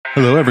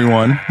Hello,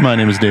 everyone. My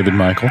name is David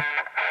Michael.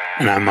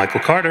 And I'm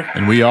Michael Carter.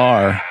 And we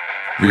are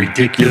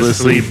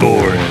Ridiculously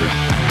Bored.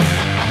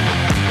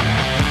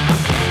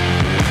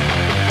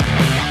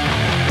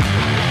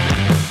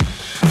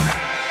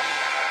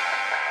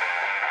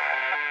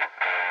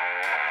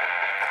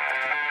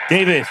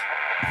 David.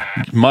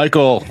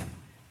 Michael.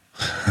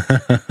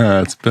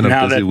 It's been a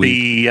now busy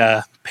week. Now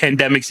that the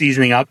pandemic's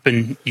easing up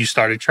and you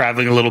started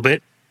traveling a little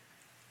bit,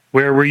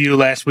 where were you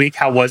last week?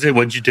 How was it?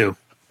 What'd you do?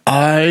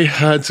 I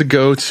had to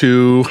go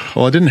to,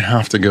 well, I didn't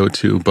have to go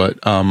to, but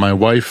my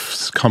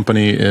wife's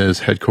company is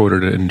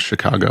headquartered in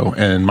Chicago,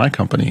 and my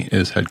company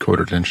is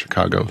headquartered in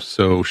Chicago.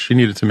 So she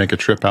needed to make a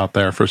trip out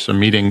there for some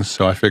meetings.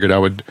 So I figured I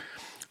would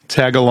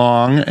tag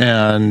along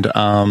and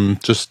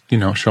just,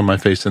 show my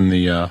face in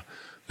the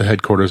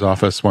headquarters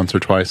office once or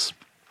twice.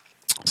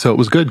 So it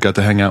was good. Got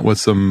to hang out with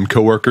some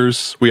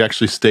coworkers. We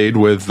actually stayed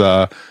with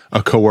a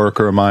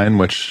coworker of mine,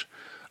 which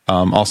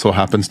also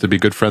happens to be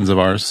good friends of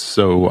ours.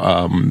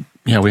 So,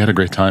 we had a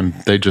great time.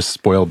 They just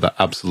spoiled the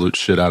absolute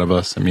shit out of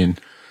us. I mean,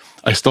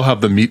 I still have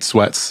the meat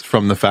sweats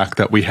from the fact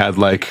that we had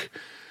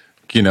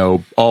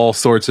all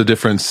sorts of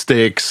different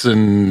steaks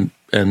and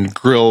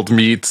grilled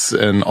meats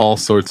and all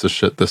sorts of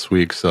shit this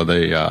week. So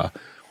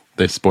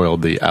they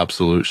spoiled the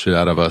absolute shit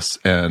out of us.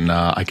 And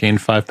I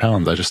gained 5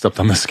 pounds. I just stepped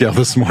on the scale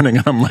this morning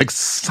and I'm like,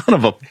 son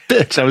of a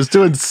bitch. I was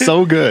doing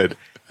so good.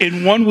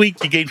 In 1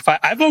 week, you gained 5.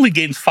 I've only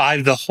gained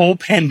 5 the whole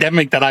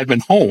pandemic that I've been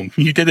home.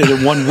 You did it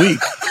in 1 week.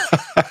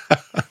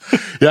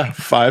 Yeah,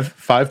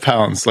 5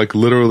 pounds, like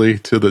literally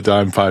to the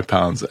dime, 5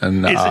 pounds.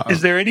 And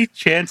is there any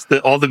chance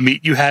that all the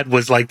meat you had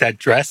was like that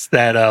dress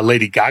that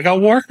Lady Gaga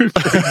wore?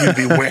 You'd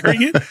be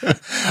wearing it?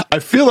 I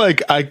feel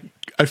like I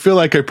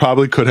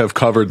probably could have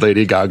covered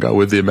Lady Gaga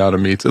with the amount of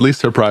meats, at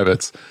least her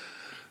privates.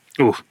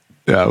 Ooh.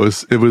 Yeah,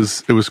 it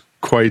was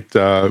quite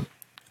the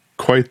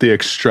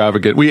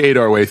extravagant. We ate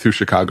our way through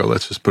Chicago.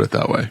 Let's just put it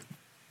that way.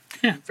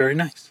 Yeah, very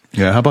nice.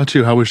 Yeah. How about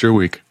you? How was your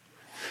week?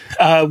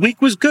 Week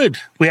was good.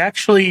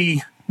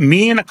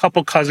 Me and a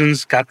couple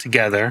cousins got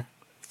together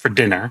for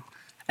dinner,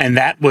 and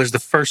that was the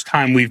first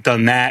time we've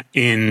done that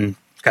in,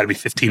 it's got to be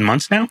 15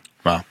 months now.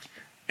 Wow.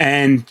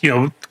 And,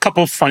 a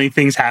couple of funny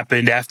things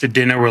happened. After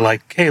dinner, we're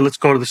like, hey, let's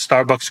go to the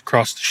Starbucks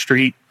across the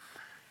street.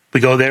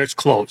 We go there, it's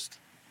closed.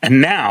 And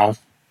now,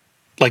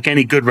 like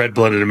any good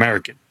red-blooded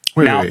American,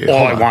 all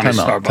I want is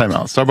Starbucks. Time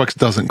out. Starbucks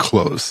doesn't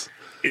close.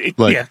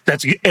 Yeah,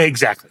 that's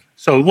exactly.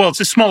 So,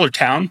 it's a smaller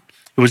town.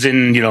 It was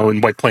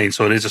in White Plains,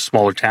 so it is a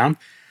smaller town.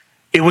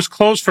 It was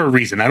closed for a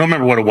reason. I don't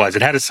remember what it was.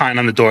 It had a sign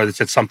on the door that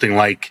said something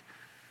like,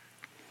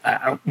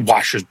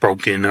 washer's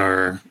broken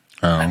or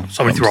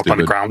somebody threw up on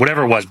the ground.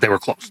 Whatever it was, they were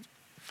closed.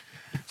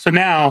 So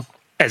now,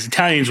 as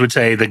Italians would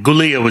say, the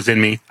Gulia was in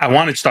me. I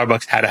wanted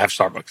Starbucks, had to have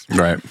Starbucks.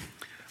 Right.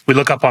 We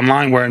look up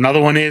online where another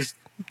one is.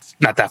 It's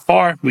not that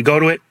far. We go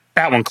to it.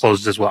 That one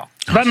closed as well.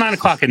 It's about 9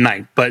 o'clock at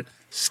night, but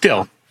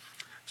still.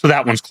 So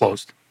that one's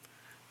closed.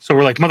 So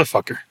we're like,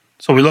 motherfucker.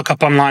 So we look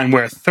up online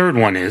where a third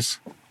one is.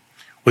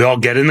 We all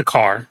get in the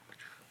car.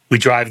 We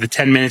drive the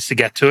 10 minutes to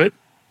get to it.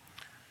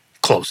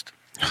 Closed.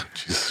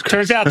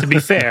 Turns out, to be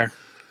fair,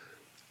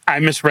 I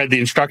misread the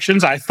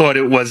instructions. I thought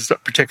it was a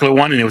particular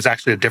one, and it was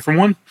actually a different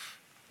one.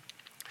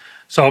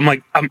 So I'm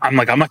like, I'm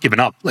not giving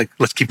up. Like,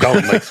 let's keep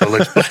going. Let's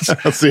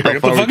see bring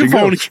up the fucking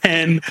phone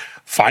again,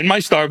 find my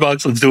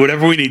Starbucks. Let's do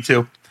whatever we need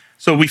to.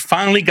 So we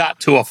finally got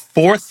to a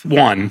fourth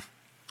one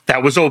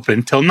that was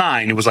open till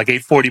 9. It was like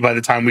 8:40 by the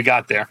time we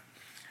got there.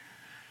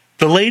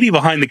 The lady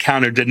behind the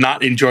counter did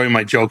not enjoy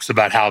my jokes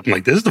about how I'm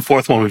like, this is the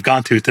fourth one we've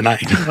gone to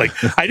tonight. Like,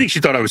 I think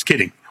she thought I was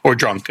kidding or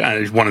drunk,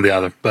 one or the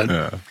other.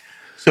 But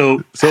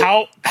so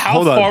how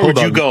far would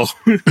you go?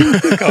 Go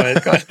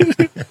ahead.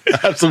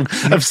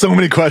 I have so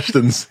many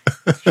questions.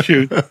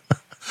 Shoot.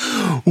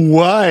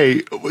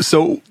 Why?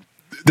 So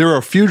there are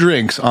a few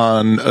drinks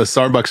on a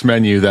Starbucks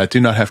menu that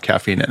do not have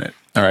caffeine in it.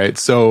 All right.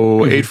 So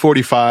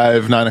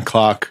 8:45, 9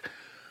 o'clock.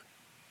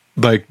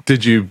 Like,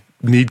 did you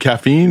need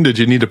caffeine? Did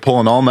you need to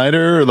pull an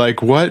all-nighter?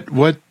 Like, what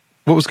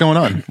was going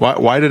on?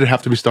 Why did it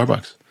have to be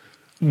Starbucks?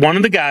 One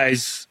of the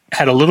guys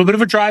had a little bit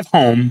of a drive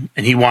home,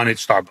 and he wanted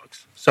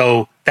Starbucks.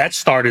 So that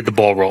started the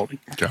ball rolling.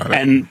 Got it.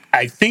 And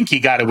I think he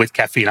got it with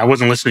caffeine. I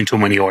wasn't listening to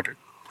him when he ordered.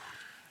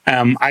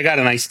 I got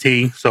an iced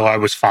tea, so I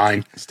was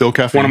fine. Still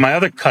caffeine? One of my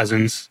other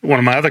cousins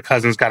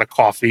got a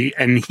coffee,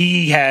 and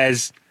he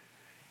has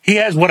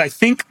what I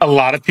think a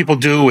lot of people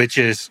do, which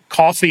is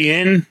coffee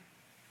in,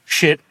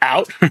 shit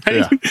out.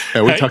 Right?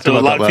 Yeah, we talked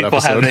about that last episode. A lot of people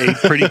have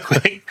a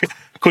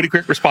pretty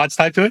quick response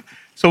time to it.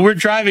 So we're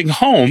driving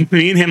home.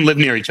 Me and him live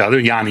near each other,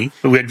 Yanni.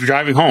 We're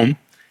driving home.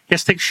 He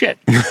has to take shit.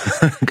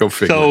 Go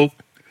figure. So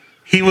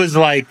he was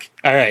like,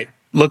 all right,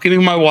 looking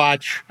at my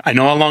watch. I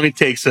know how long it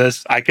takes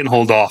us. I can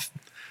hold off.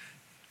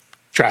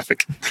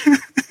 Traffic.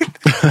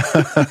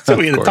 So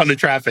we had a ton of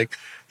traffic.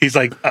 He's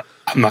like,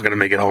 I'm not going to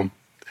make it home.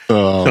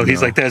 So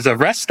he's like, there's a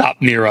rest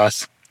stop near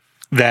us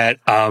that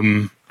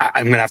I'm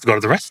going to have to go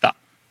to the rest stop.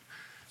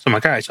 So I'm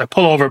like, all right. So I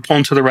pull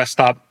into the rest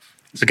stop.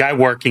 There's a guy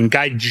working.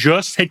 Guy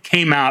just had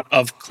came out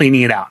of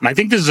cleaning it out. And I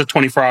think this is a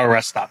 24-hour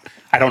rest stop.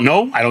 I don't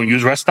know. I don't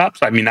use rest stops.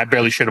 I mean, I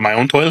barely shit in my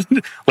own toilet,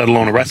 let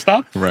alone a rest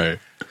stop. Right.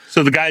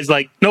 So the guy's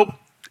like, nope,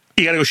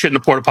 you got to go shit in the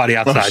porta potty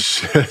outside. Oh,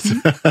 shit.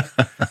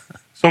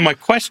 So my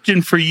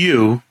question for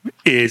you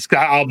is,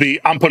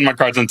 I'm putting my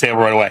cards on the table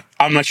right away.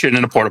 I'm not shitting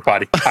in a porta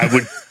potty.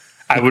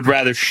 I would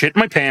rather shit in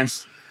my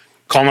pants,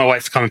 call my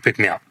wife to come and pick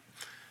me up.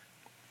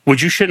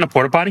 Would you shit in a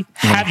porta potty?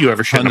 Have you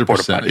ever shit in a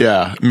porta potty?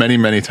 Yeah, many,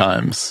 many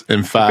times.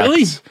 In fact,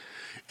 really?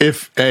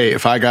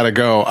 if I gotta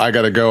go, I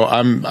gotta go.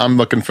 I'm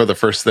looking for the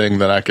first thing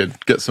that I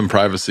could get some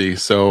privacy.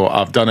 So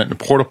I've done it in a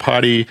porta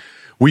potty.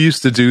 We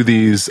used to do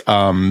these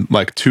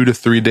like 2 to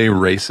 3 day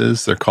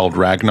races. They're called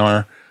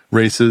Ragnar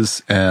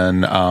races,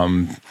 and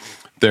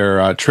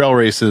they're trail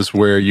races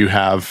where you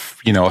have,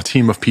 a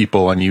team of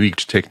people and you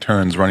each take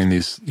turns running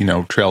these,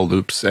 trail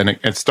loops. And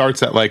it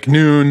starts at like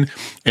noon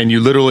and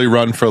you literally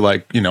run for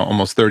like,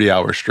 almost 30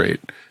 hours straight.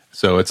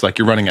 So it's like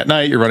you're running at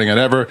night, you're running at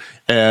ever,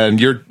 and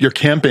you're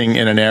camping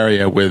in an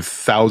area with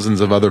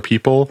thousands of other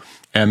people,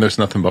 and there's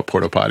nothing but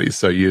porta potties.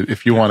 So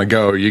if you want to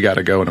go, you got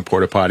to go in a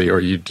porta potty or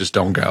you just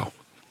don't go.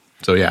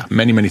 So yeah,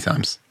 many, many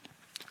times.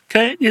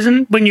 Okay,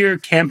 when you're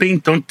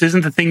camping,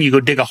 isn't the thing you go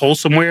dig a hole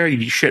somewhere,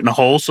 you shit in a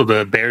hole so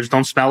the bears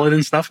don't smell it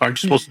and stuff?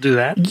 Aren't you supposed to do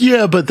that?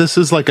 Yeah, but this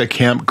is like a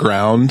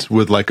campground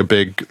with like a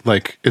big,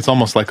 like, it's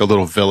almost like a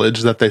little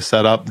village that they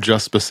set up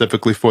just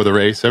specifically for the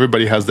race.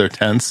 Everybody has their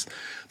tents.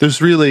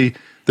 There's really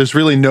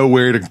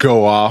nowhere to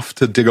go off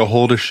to dig a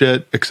hole to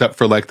shit except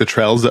for like the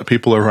trails that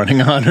people are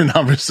running on, and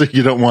obviously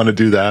you don't want to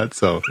do that.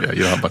 So yeah,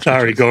 you don't have much.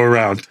 Go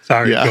around.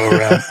 Go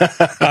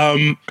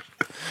around.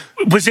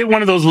 Was it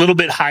one of those little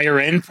bit higher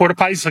end porta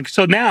potties?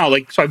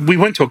 So we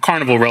went to a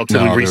carnival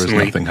relatively recently.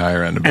 There was nothing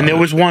higher end about it. And there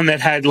was one that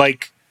had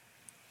like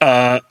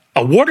a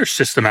water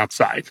system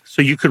outside,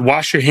 so you could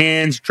wash your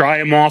hands, dry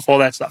them off, all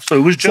that stuff. So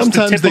it was just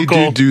sometimes they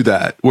do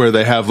that where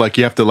they have like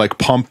you have to like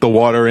pump the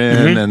water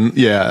in, and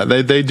yeah,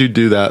 they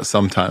do that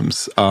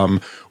sometimes.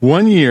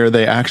 One year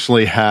they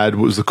actually had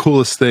what was the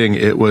coolest thing.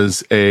 It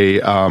was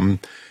a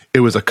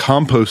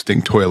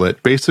composting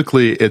toilet.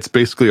 Basically, it's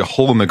a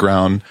hole in the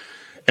ground,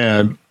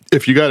 and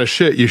if you got a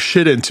shit, you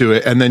shit into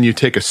it, and then you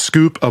take a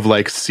scoop of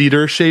like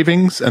cedar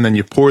shavings, and then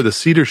you pour the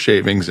cedar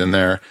shavings in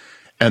there,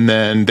 and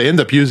then they end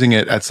up using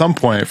it at some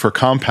point for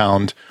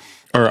compost.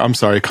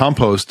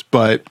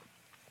 But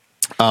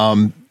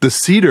the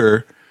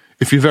cedar,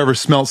 if you've ever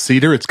smelled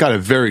cedar, it's got a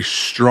very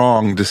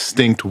strong,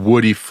 distinct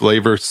woody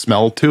flavor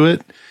smell to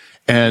it,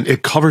 and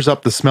it covers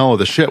up the smell of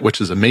the shit, which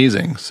is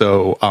amazing.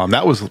 So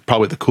that was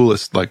probably the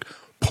coolest like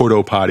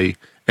porta potty,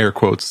 air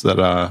quotes, that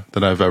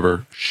I've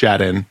ever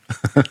shat in.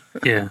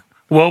 Yeah.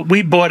 Well,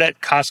 we bought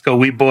at Costco.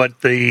 We bought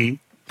the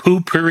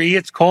Poo-Pourri,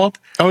 it's called.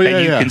 Oh yeah,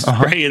 and you can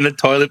spray in the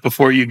toilet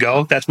before you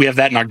go. We have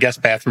that in our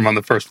guest bathroom on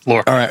the first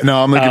floor. All right.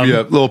 Now I'm going to give you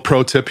a little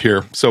pro tip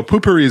here. So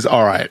Poo-Pourri is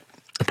all right.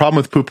 The problem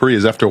with Poo-Pourri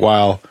is after a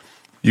while,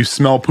 you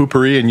smell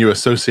Poo-Pourri and you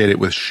associate it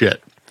with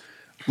shit.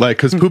 Like,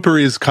 because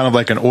Poo-Pourri is kind of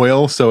like an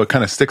oil, so it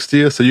kind of sticks to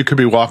you. So you could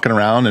be walking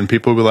around and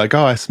people will be like,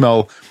 oh, I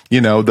smell,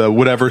 the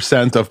whatever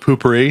scent of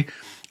Poo-Pourri.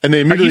 And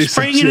they immediately are you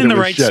spraying it in the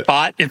right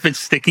spot if it's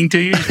sticking to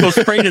you? You're supposed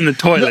to spray it in the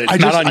toilet,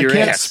 not on your ass.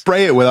 I can't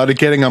spray it without it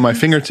getting on my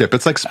fingertip.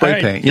 It's like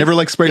spray paint. You ever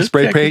like spray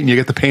paint and you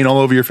get the paint all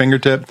over your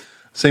fingertip?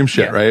 Same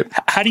shit, right?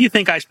 How do you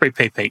think I spray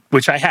paint?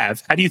 Which I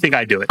have. How do you think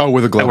I do it? Oh,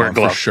 with a glove on,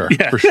 for sure.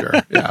 Yeah. For sure.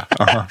 Yeah.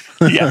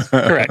 Yes,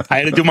 correct. I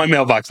had to do my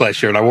mailbox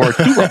last year and I wore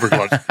 2 rubber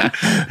gloves.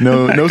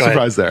 No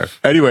surprise there.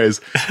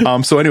 Anyways,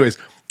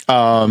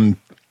 what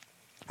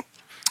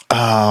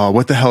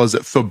the hell is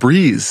it?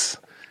 Febreze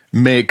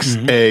makes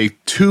a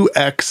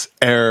 2X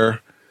air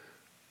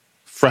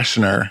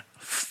freshener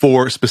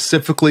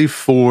specifically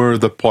for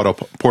the porta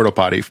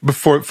potty,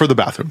 for the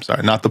bathroom.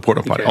 Sorry, not the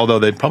porta potty. Although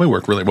they'd probably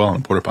work really well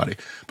in a porta potty,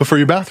 but for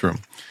your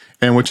bathroom.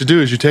 And what you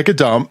do is you take a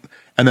dump,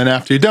 and then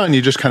after you're done,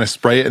 you just kind of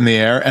spray it in the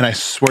air. And I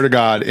swear to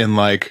God, in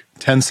like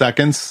 10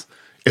 seconds,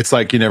 it's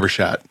like you never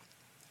shat.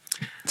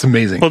 It's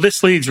amazing. Well,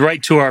 this leads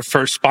right to our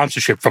first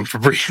sponsorship from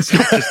Febreze.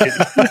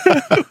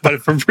 But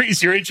if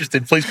Febreze, you're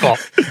interested, please call.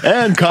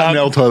 And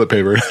Cottonelle toilet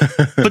paper.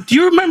 But do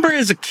you remember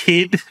as a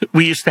kid,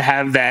 we used to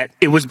have that?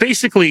 It was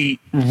basically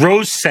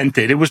rose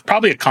scented. It was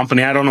probably a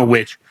company, I don't know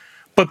which.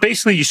 But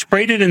basically, you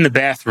sprayed it in the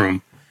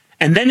bathroom,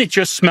 and then it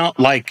just smelled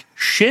like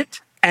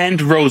shit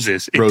and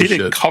roses. It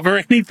didn't cover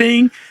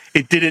anything.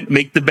 It didn't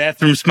make the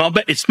bathroom smell,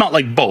 but it smelled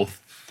like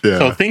both. Yeah.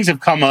 So things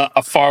have come a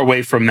far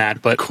way from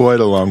that. But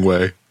quite a long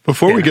way.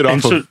 Before we get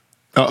off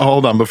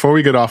hold on. Before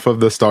we get off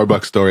of the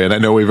Starbucks story, and I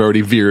know we've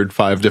already veered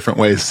 5 different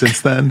ways since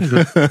then.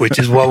 Which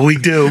is what we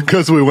do.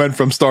 Because we went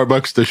from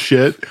Starbucks to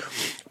shit.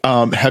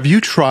 Have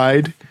you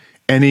tried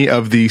any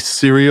of the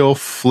cereal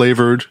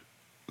flavored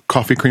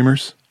coffee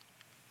creamers?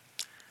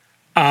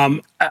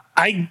 I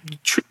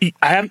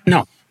have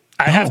no.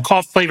 I have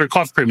flavored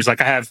coffee creamers.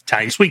 Like I have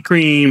Italian sweet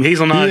cream,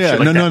 hazelnut. Yeah,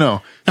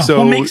 no.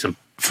 So who makes them?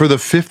 For the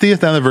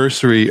 50th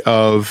anniversary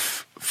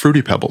of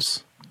Fruity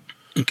Pebbles.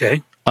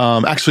 Okay.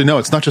 Actually, no,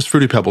 it's not just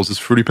Fruity Pebbles. It's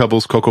Fruity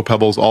Pebbles, Cocoa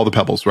Pebbles, all the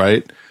Pebbles,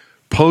 right?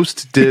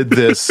 Post did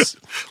this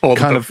All the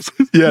kind Post.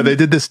 of, yeah, they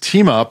did this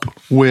team up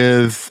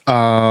with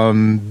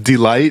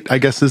Delight, I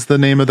guess is the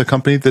name of the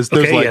company. There's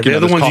Okay, like, yeah, they're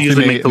the there's ones who Coffee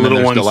usually Mate make the and then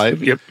little there's ones.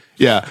 Delight. Yep.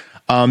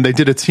 Yeah. They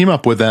did a team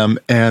up with them,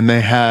 and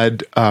they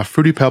had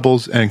Fruity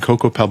Pebbles and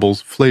Cocoa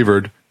Pebbles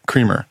flavored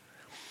creamer.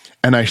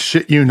 And I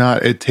shit you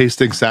not, it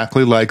tastes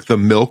exactly like the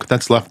milk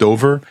that's left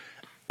over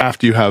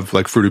after you have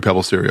like Fruity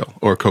Pebble cereal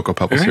or Cocoa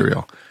Pebble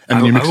cereal.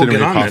 And you mix I it will in get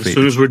with on your that as coffee.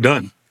 soon as we're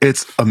done.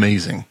 It's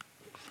amazing.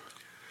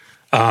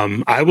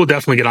 I will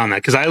definitely get on that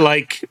because I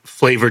like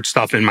flavored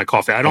stuff in my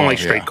coffee. I don't like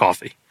straight yeah.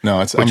 coffee. No,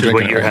 it's which I'm is what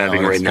drinking it you're right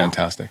having now. right It's now.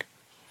 fantastic.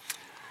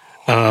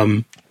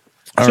 So,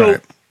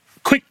 right.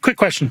 quick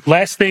question.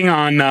 Last thing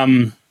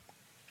on,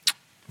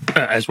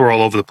 as we're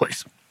all over the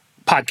place,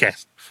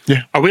 podcast.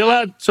 Yeah. Are we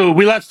allowed? So, are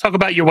we allowed to talk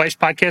about your wife's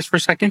podcast for a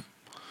second?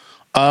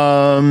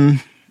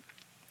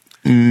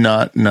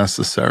 Not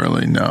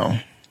necessarily, no.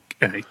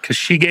 Because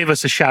she gave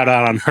us a shout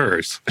out on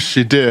hers.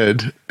 She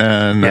did,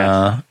 and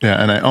Yeah.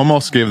 and I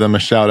almost gave them a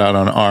shout out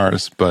on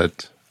ours,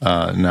 but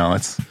no,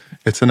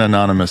 it's an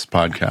anonymous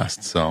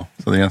podcast, so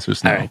the answer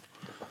is no. All right.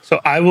 So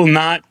I will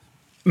not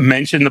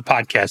mention the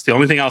podcast. The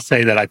only thing I'll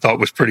say that I thought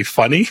was pretty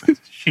funny,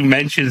 she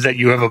mentions that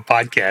you have a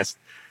podcast,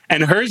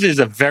 and hers is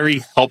a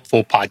very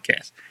helpful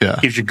podcast. Yeah.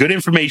 Gives you good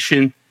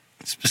information,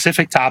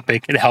 specific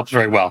topic, it helps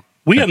very well.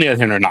 We, on the other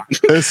hand, are not.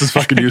 This is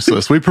fucking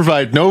useless. We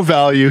provide no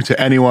value to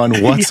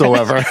anyone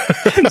whatsoever.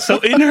 So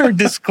in her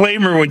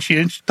disclaimer, when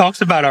she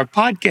talks about our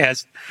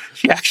podcast,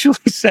 she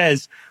actually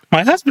says,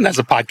 my husband has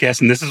a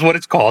podcast and this is what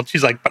it's called.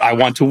 She's like, but I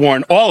want to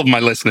warn all of my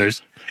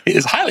listeners, it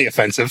is highly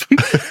offensive.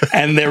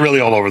 And they're really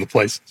all over the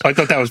place. So I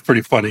thought that was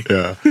pretty funny.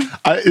 Yeah,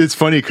 it's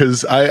funny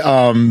because I,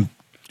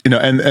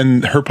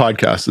 and her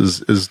podcast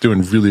is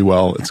doing really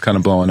well. It's kind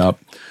of blowing up.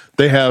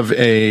 They have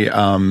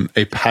a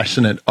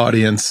passionate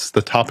audience.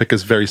 The topic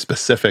is very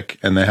specific,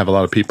 and they have a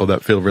lot of people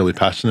that feel really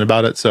passionate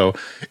about it. So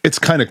it's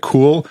kind of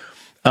cool.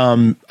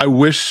 I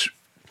wish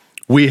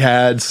we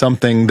had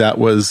something that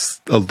was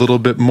a little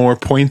bit more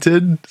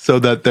pointed, so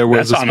that there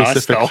was That's a on us,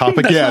 specific though.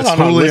 topic. That's Yeah, not it's on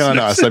our totally on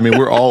listeners. us. I mean,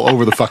 we're all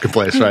over the fucking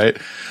place, right?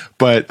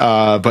 But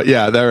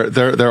yeah,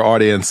 their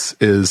audience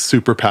is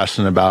super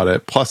passionate about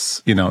it.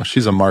 Plus,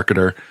 she's a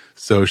marketer.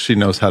 So she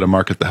knows how to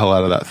market the hell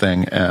out of that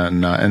thing,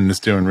 and is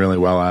doing really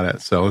well at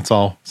it. So that's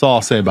all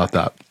I'll say about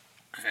that.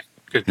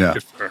 Good, Yeah.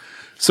 good for her.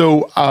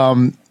 So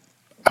I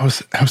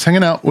was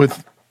hanging out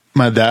with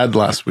my dad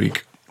last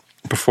week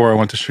before I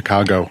went to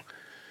Chicago,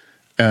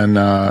 and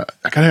I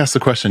gotta ask the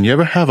question: you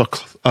ever have a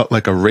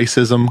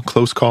racism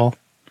close call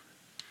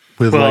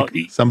with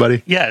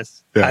somebody? Yes.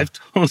 Yeah.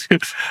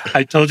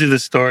 I told you the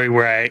story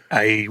where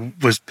I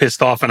was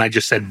pissed off and I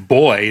just said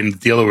boy and the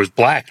dealer was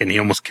black and he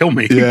almost killed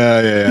me.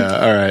 Yeah.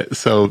 All right.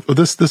 So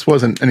this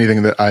wasn't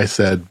anything that I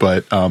said,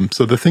 but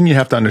so the thing you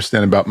have to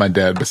understand about my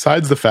dad,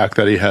 besides the fact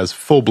that he has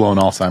full blown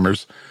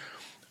Alzheimer's,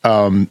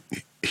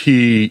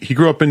 he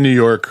grew up in New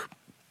York.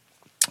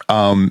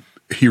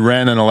 He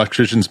ran an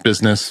electrician's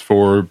business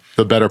for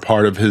the better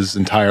part of his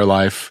entire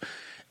life,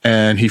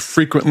 and he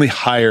frequently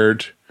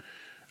hired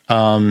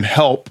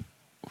help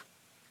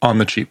on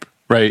the cheap.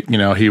 Right.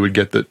 He would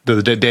get the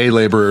day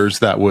laborers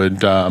that would,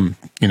 kind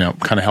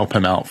of help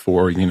him out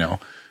for, $10,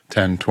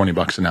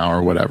 $20 an hour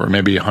or whatever,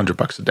 maybe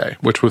 $100 a day,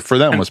 which for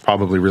them was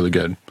probably really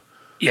good.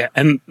 Yeah.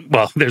 And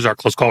well, there's our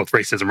close call with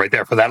racism right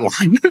there for that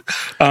line.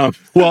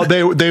 Well,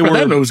 they were,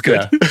 them, it was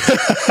good.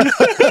 Yeah.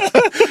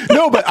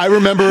 No, but I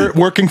remember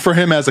working for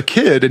him as a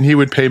kid and he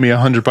would pay me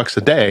 $100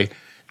 a day.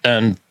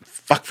 And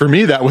fuck, for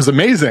me, that was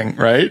amazing.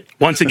 Right.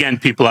 Once again,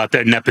 people out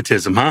there,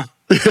 nepotism, huh?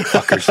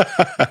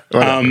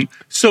 Fuckers.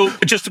 So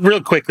just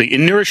real quickly,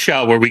 in New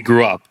Rochelle, where we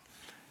grew up,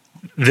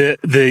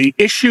 the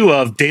issue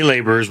of day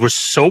laborers was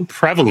so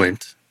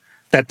prevalent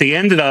that they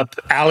ended up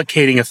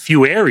allocating a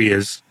few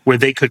areas where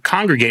they could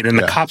congregate and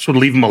the cops would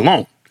leave them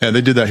alone. Yeah,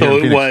 they did that here So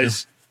in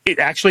Phoenix, it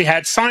actually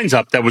had signs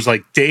up that was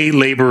like day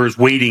laborers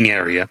waiting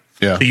area.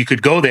 Yeah. So you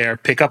could go there,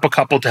 pick up a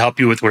couple to help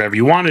you with whatever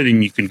you wanted,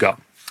 and you can go.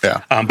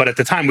 Yeah. But at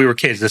the time we were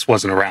kids, this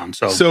wasn't around.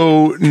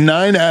 So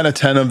 9 out of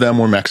 10 of them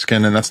were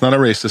Mexican, and that's not a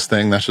racist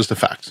thing. That's just a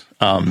fact.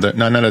 That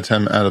 9 out of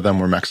 10 out of them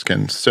were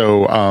Mexican.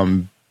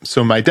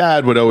 So my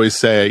dad would always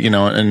say,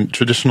 and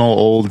traditional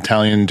old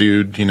Italian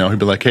dude, he'd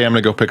be like, hey, I'm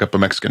going to go pick up a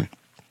Mexican,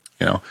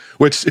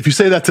 which if you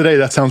say that today,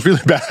 that sounds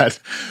really bad.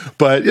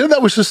 But,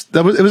 it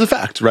was a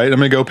fact, right? I'm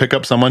going to go pick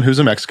up someone who's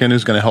a Mexican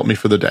who's going to help me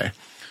for the day.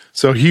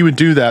 So he would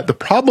do that. The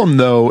problem,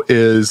 though,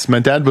 is my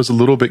dad was a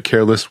little bit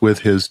careless with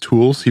his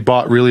tools. He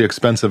bought really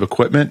expensive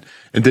equipment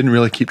and didn't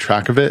really keep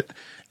track of it.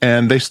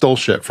 And they stole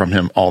shit from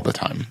him all the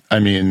time. I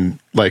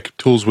mean,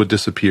 tools would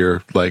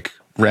disappear,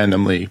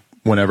 randomly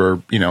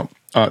whenever,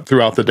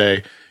 throughout the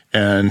day.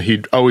 And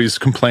he'd always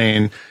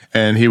complain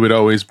and he would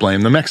always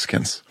blame the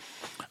Mexicans,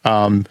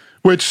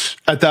 which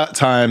at that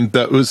time,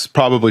 that was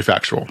probably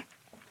factual.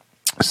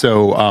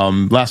 So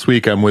last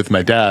week I'm with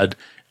my dad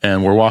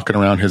and we're walking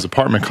around his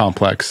apartment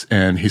complex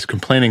and he's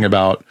complaining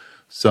about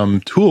some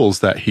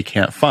tools that he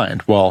can't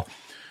find. Well,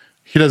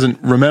 he doesn't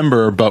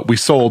remember, but we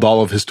sold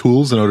all of his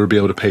tools in order to be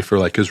able to pay for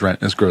like his rent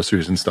and his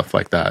groceries and stuff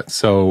like that.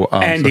 So,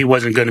 and he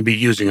wasn't going to be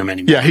using them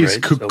anymore. Yeah,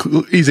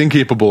 he's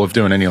incapable of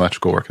doing any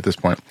electrical work at this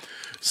point.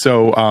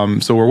 So,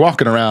 so we're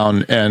walking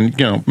around, and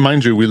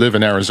mind you, we live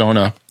in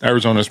Arizona.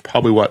 Arizona's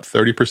probably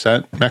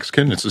 30%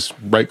 Mexican. It's just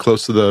right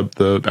close to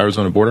the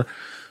Arizona border.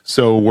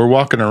 So we're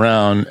walking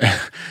around,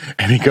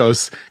 and he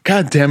goes,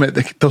 "God damn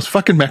it, those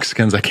fucking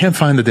Mexicans! I can't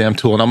find the damn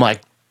tool." And I'm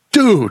like,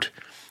 "Dude!"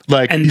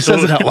 Like, and he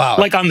says it out loud,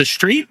 like on the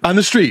street. On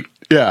the street,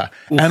 yeah.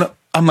 Oof. And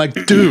I'm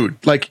like, "Dude,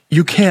 like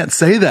you can't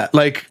say that.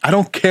 Like, I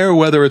don't care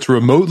whether it's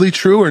remotely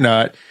true or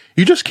not.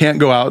 You just can't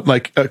go out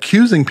like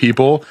accusing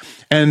people."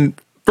 And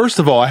first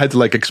of all, I had to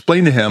like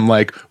explain to him,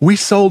 like, we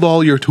sold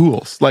all your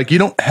tools. Like, you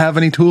don't have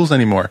any tools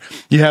anymore.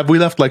 We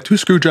left like 2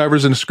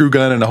 screwdrivers and a screw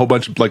gun and a whole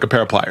bunch of like a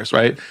pair of pliers,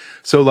 right?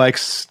 So like,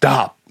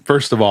 stop.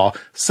 First of all.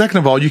 Second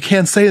of all, you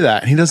can't say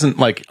that. And he doesn't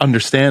like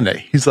understand it.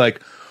 He's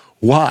like,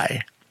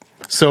 why?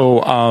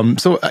 So,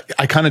 so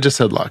I kind of just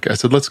said, look, I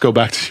said, let's go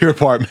back to your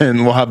apartment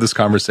and we'll have this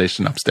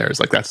conversation upstairs.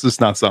 Like, that's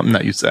just not something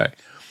that you say.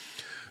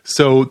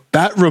 So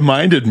that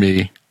reminded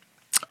me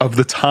of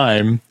the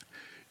time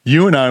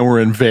you and I were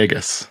in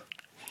Vegas.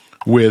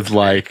 With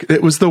like,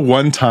 it was the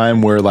one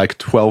time where like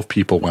 12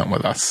 people went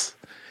with us,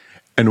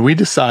 and we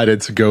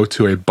decided to go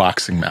to a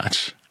boxing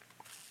match.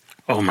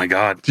 Oh my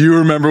God. Do you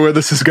remember where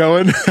this is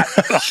going?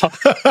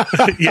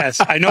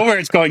 Yes, I know where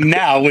it's going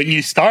now. When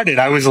you started,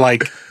 I was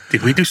like,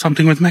 did we do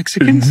something with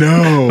Mexicans?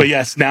 No. But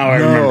yes, now I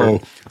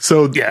remember.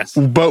 So, yes.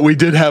 But we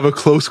did have a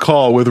close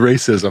call with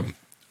racism,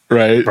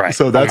 right? Right.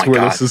 So that's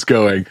where this is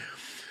going.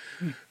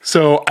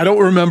 So I don't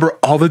remember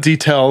all the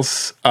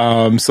details.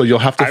 So you'll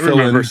have to fill in.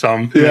 I remember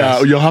some. Yeah,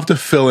 yes. You'll have to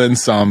fill in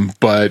some.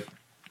 But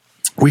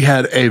we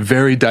had a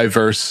very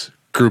diverse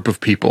group of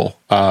people.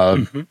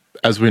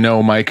 As we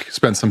know, Mike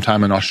spent some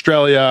time in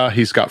Australia.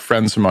 He's got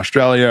friends from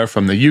Australia,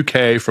 from the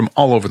UK, from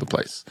all over the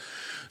place.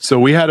 So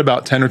we had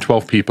about 10 or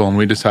 12 people, and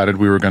we decided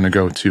we were going to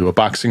go to a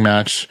boxing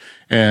match.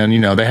 And,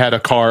 they had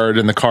a card,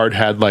 and the card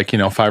had like,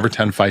 5 or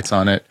 10 fights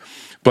on it.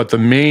 But the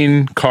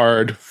main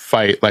card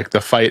fight, like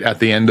the fight at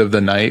the end of the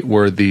night,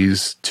 were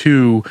these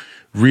 2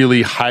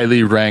 really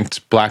highly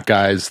ranked black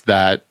guys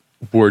that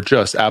were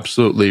just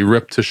absolutely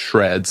ripped to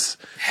shreds.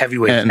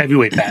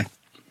 Heavyweight bad.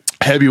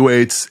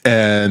 Heavyweights,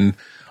 and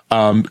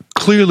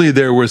clearly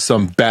there was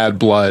some bad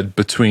blood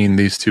between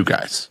these 2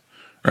 guys,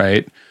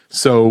 right?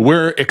 So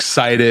we're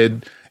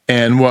excited.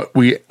 And what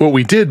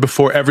we did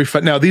before every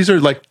fight, now these are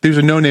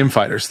no-name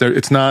fighters.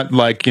 It's not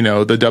like, the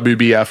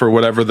WBF or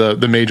whatever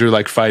the major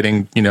like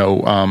fighting,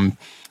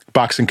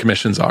 boxing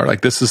commissions are. Like,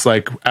 this is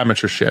like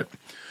amateur shit.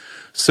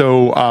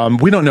 So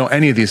we don't know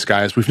any of these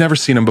guys. We've never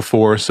seen them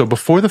before. So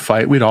before the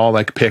fight, we'd all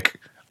like pick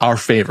our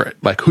favorite.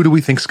 Like, who do we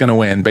think's going to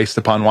win based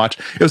upon watch?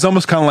 It was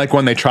almost kind of like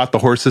when they trot the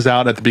horses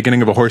out at the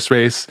beginning of a horse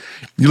race.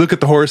 You look at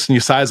the horse and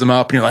you size them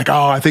up and you're like,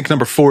 oh, I think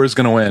number 4 is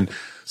going to win.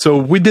 So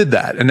we did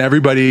that, and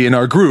everybody in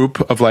our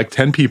group of like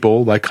 10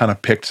 people like kind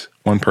of picked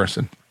one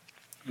person.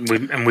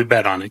 We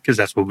bet on it because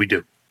that's what we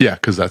do. Yeah,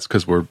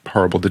 because we're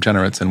horrible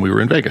degenerates, and we were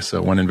in Vegas.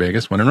 So one in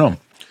Vegas, one in Rome.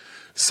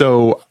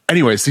 So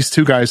anyways, these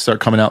 2 guys start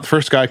coming out. The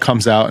first guy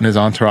comes out, and his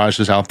entourage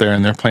is out there,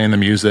 and they're playing the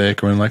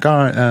music. And we're like, all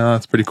right,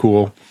 that's pretty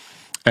cool.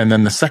 And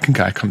then the second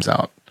guy comes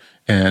out,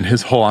 and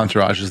his whole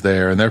entourage is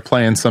there, and they're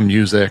playing some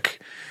music.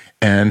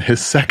 And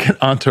his second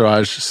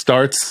entourage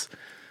starts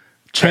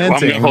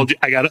chanting. Well,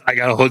 I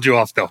gotta hold you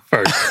off though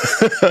first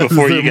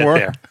before you get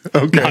there.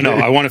 Okay. No,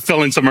 I want to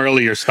fill in some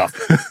earlier stuff.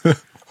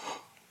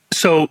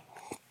 So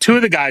 2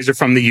 of the guys are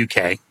from the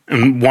UK,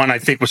 and one I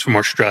think was from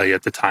Australia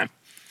at the time.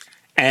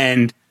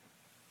 And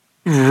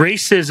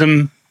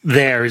racism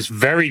there is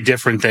very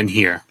different than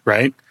here,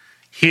 right?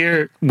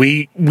 Here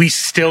we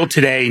still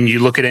today, and you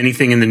look at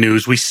anything in the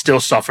news, we still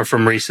suffer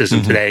from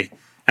racism today,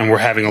 and we're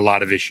having a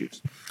lot of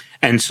issues.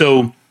 And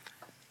so,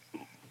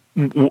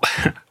 well,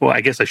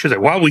 I guess I should say,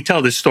 while we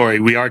tell this story,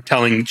 we are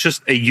telling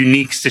just a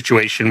unique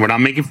situation. We're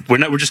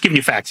just giving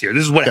you facts here.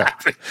 This is what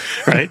happened,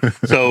 right?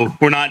 So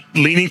we're not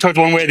leaning towards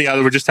one way or the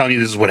other. We're just telling you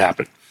this is what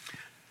happened.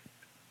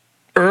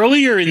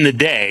 Earlier in the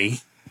day,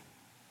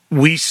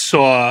 we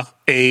saw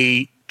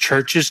a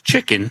Church's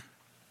Chicken,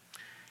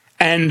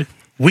 and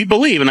we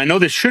believe, and I know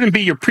this shouldn't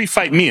be your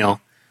pre-fight meal,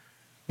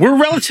 we're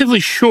relatively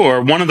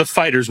sure one of the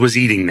fighters was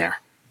eating there,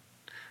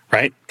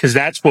 right? Because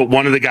that's what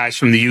one of the guys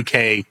from the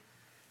UK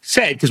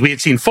said, because we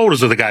had seen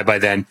photos of the guy by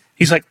then.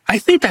 He's like, I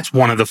think that's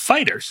one of the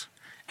fighters.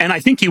 And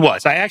I think he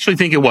was. I actually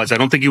think it was. I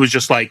don't think he was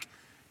just like,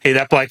 hey,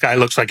 that black guy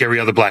looks like every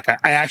other black guy.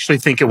 I actually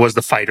think it was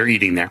the fighter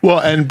eating there. Well,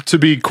 and to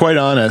be quite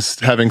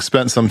honest, having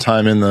spent some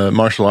time in the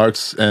martial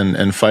arts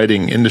and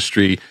fighting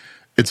industry,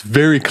 it's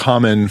very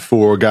common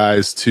for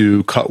guys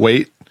to cut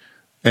weight,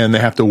 and they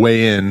have to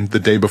weigh in the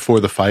day before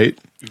the fight.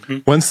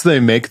 Once they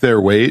make their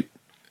weight,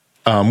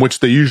 which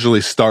they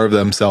usually starve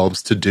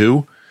themselves to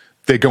do,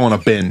 they go on a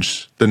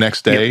binge the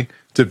next day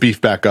to beef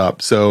back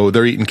up. So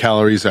they're eating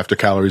calories after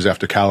calories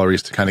after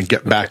calories to kind of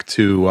get back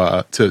to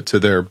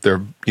their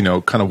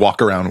kind of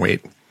walk around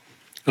weight.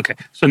 Okay,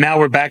 so now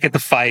we're back at the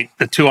fight.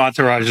 The 2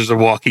 entourages are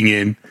walking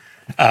in,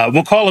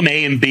 We'll call them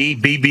A and B,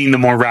 B being the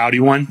more rowdy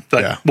one.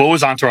 But Yeah. what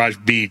was Entourage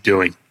B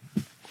doing?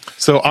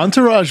 So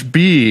Entourage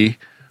B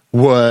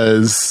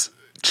was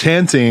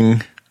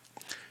chanting,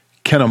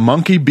 "Can a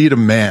monkey beat a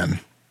man?"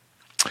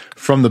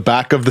 from the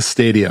back of the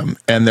stadium.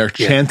 And they're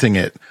chanting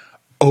it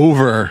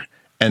over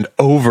and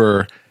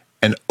over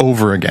and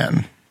over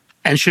again.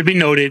 And should be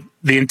noted,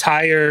 the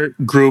entire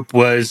group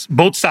was,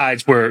 both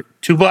sides were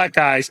two black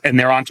guys, and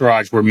their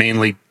entourage were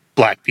mainly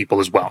black people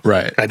as well.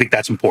 Right. I think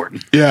that's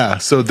important. Yeah.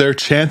 So they're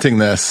chanting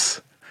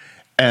this,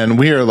 and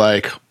we are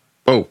like,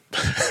 oh.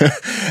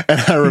 And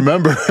I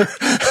remember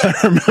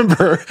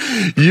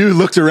you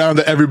looked around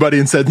at everybody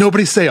and said,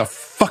 "Nobody say a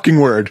fucking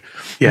word."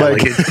 Yeah,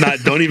 like it's not,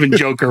 don't even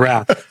joke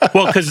around.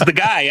 Well, because the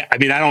guy, I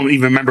mean, I don't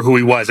even remember who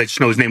he was. I just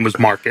know his name was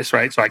Marcus,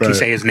 right? So I can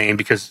say his name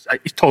because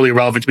it's totally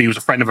irrelevant to me. He was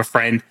a friend of a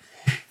friend.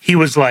 He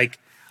was like,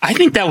 "I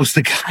think that was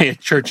the guy at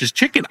Church's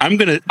Chicken. I'm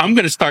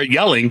gonna start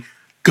yelling,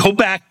 go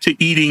back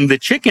to eating the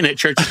chicken at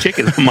Church's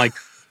Chicken." I'm like,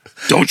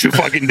 "Don't you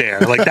fucking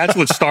dare!" Like that's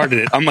what started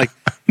it. I'm like,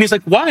 and he's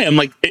like, "Why?" I'm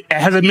like, "It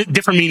has a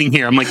different meaning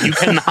here." I'm like,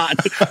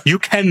 you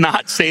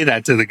cannot say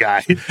that to the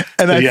guy."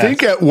 And so, I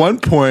think at one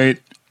point,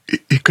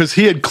 because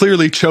he had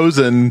clearly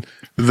chosen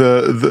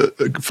the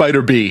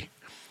fighter B,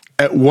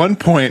 at one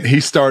point he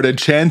started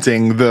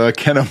chanting the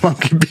 "Can a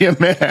monkey be a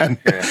man?"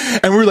 Yeah.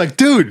 And we were like,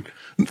 "Dude,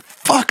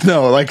 fuck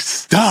no, like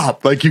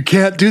stop, like you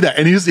can't do that."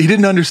 And he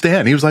didn't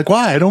understand. He was like,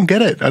 "Why? I don't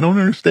get it. I don't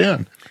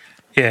understand."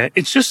 Yeah,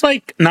 it's just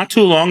like not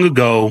too long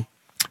ago,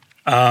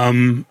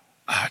 I'm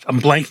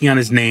blanking on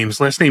his name. His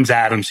last name's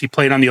Adams. He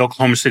played on the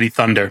Oklahoma City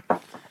Thunder.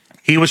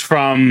 He was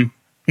from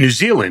New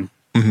Zealand.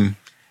 Mm-hmm.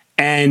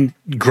 And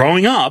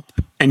growing up,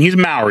 and he's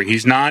Maori.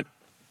 He's not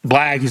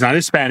black. He's not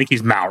Hispanic.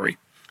 He's Maori,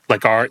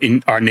 like our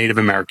Native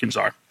Americans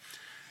are.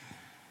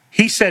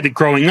 He said that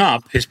growing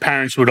up, his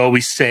parents would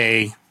always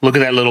say, "Look at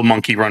that little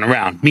monkey run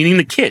around," meaning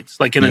the kids,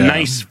 like in a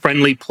nice,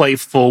 friendly,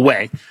 playful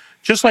way.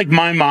 Just like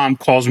my mom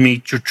calls me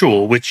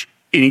chuchul, which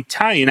in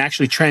Italian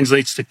actually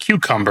translates to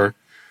cucumber.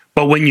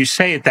 But when you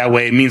say it that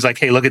way, it means like,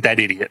 "Hey, look at that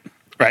idiot,"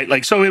 right?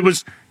 Like, so it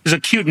was a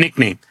cute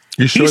nickname.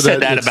 You sure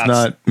that it's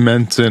not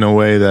meant in a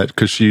way that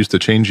because she used to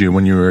change you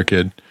when you were a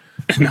kid?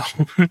 No.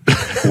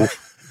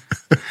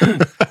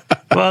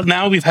 Well,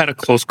 now we've had a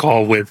close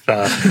call with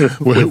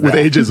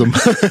ageism.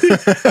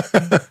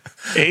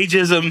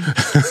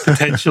 Ageism,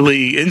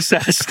 potentially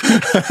incest,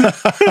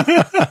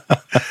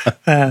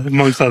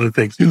 amongst other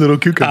things. You little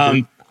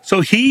cucumber.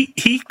 So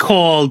he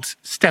called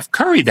Steph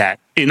Curry that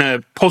in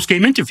a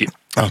post-game interview.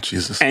 Oh,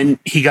 Jesus. And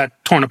he got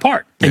torn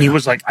apart. And he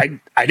was like,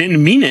 I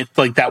didn't mean it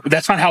like that.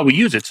 That's not how we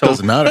use it. So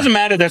doesn't matter. It doesn't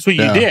matter. That's what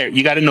you did.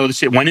 You got to know the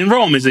shit. When in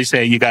Rome, as they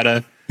say, you got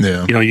to,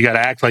 you got to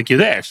act like you're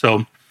there.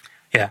 So,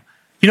 yeah.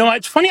 You know,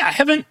 it's funny. I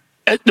haven't,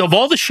 of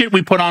all the shit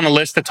we put on a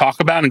list to talk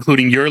about,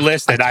 including your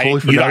list that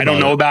I don't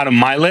know about on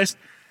my list,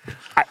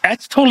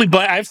 I've totally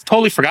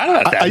forgot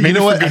about that. Maybe you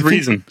know for what? good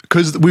reason.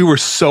 Because we were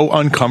so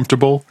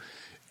uncomfortable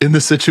in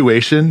the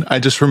situation. I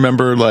just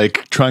remember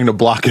like trying to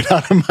block it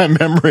out of my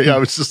memory. I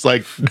was just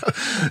like,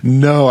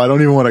 no, I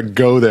don't even want to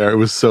go there. It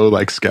was so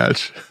like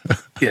sketch.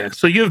 Yeah.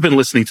 So you've been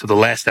listening to the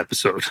last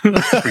episode.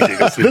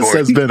 This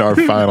has been our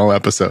final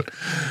episode.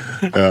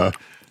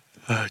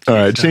 All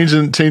right,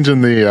 changing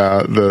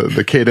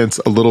the cadence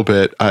a little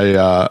bit.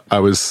 I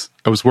was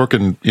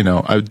working. You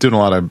know, I was doing a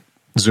lot of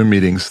Zoom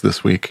meetings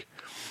this week,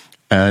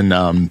 and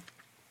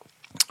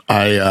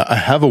I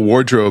have a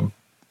wardrobe.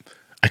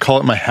 I call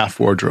it my half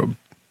wardrobe.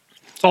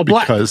 It's all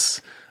black.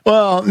 Because,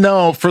 well,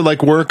 no, for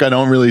like work, I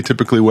don't really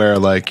typically wear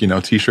like, you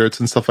know, t-shirts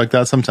and stuff like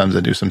that. Sometimes I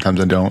do,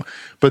 sometimes I don't.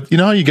 But you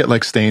know how you get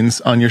like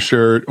stains on your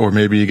shirt, or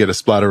maybe you get a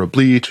splatter of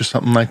bleach or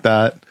something like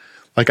that.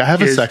 Like I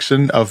have a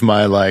section of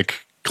my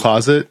like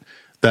closet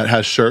that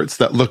has shirts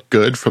that look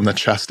good from the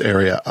chest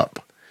area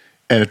up.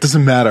 And it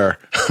doesn't matter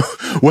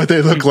what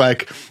they look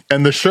like.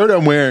 And the shirt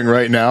I'm wearing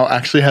right now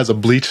actually has a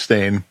bleach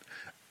stain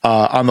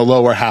on the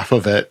lower half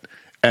of it.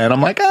 And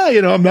I'm like,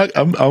 you know,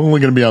 I'm only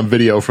going to be on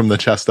video from the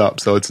chest up,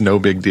 so it's no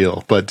big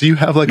deal. But do you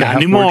have like not a half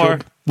anymore?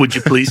 Wardrobe? Would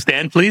you please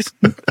stand, please?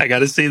 I got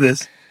to see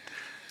this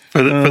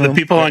for the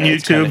people on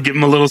YouTube. Give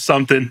them a little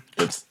something.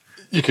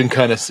 You can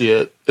kind of see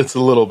it. It's a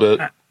little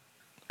bit.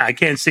 I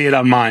can't see it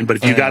on mine, but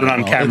if you got it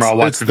on camera, I'll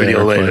watch the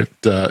video later.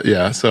 But,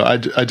 yeah, so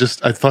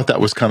I thought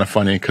that was kind of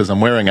funny because I'm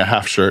wearing a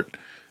half shirt.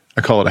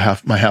 I call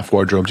it my half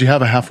wardrobe. Do you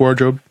have a half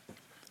wardrobe?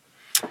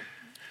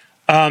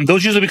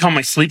 Those usually become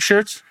my sleep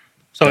shirts.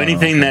 So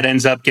anything that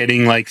ends up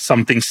getting like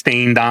something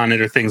stained on it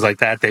or things like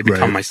that, they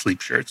become my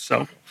sleep shirts.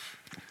 So,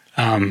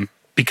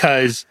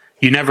 because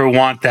you never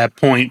want that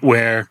point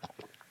where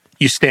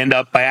you stand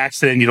up by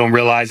accident, you don't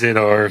realize it,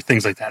 or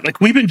things like that.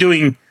 Like we've been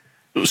doing.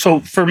 So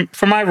for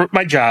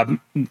my job,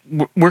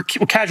 we're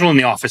casual in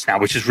the office now,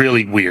 which is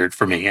really weird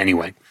for me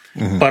anyway.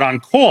 Mm-hmm. But on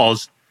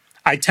calls,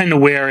 I tend to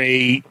wear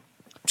a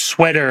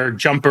sweater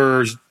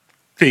jumper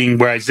thing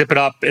where I zip it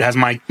up. It has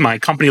my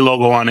company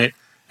logo on it.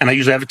 And I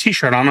usually have a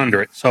t-shirt on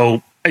under it.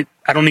 So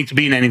I don't need to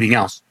be in anything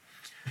else.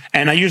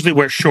 And I usually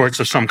wear shorts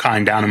of some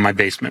kind down in my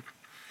basement.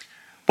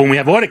 But when we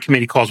have audit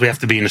committee calls, we have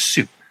to be in a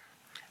suit.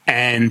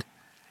 And,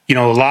 you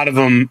know, a lot of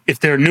them,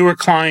 if they're a newer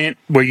client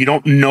where you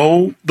don't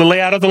know the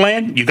layout of the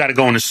land, you got to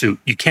go in a suit.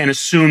 You can't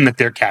assume that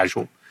they're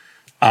casual.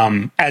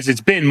 As it's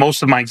been,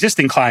 most of my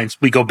existing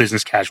clients, we go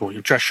business casual,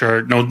 dress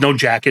shirt, no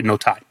jacket, no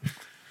tie.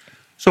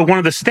 So one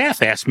of the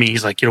staff asked me,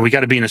 he's like, you know, we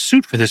got to be in a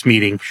suit for this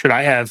meeting. Should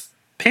I have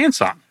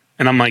pants on?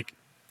 And I'm like,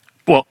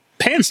 well,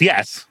 pants,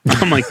 yes.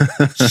 I'm like,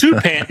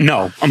 suit pant,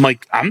 no. I'm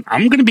like, I'm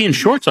going to be in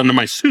shorts under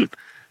my suit.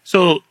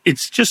 So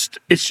it's just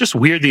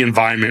weird the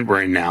environment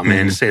we're in now,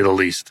 man, to say the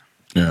least.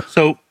 Yeah.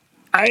 So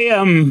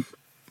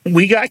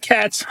we got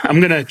cats. I'm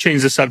going to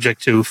change the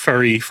subject to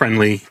furry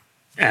friendly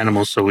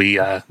animals so we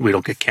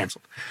don't get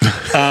canceled.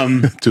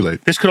 Too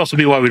late. This could also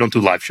be why we don't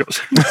do live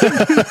shows.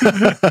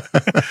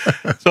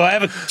 So I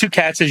have 2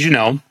 cats, as you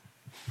know.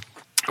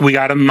 We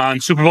got them on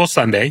Super Bowl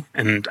Sunday,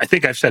 and I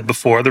think I've said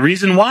before, the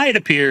reason why it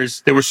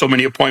appears there were so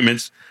many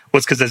appointments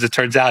was because, as it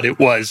turns out, it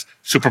was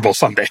Super Bowl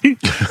Sunday,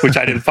 which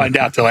I didn't find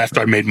out till after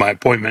I made my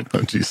appointment. Oh,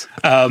 jeez.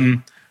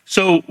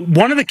 So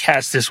one of the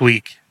cats this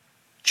week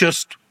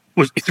just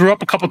threw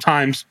up a couple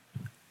times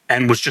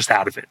and was just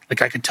out of it.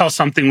 Like I could tell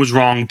something was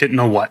wrong, didn't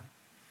know what.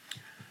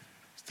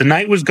 The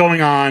night was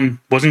going on,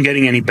 wasn't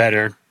getting any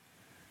better.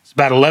 It's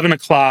about 11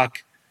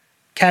 o'clock.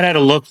 Cat had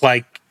a look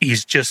like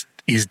he's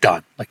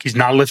done. Like he's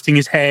not lifting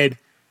his head.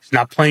 He's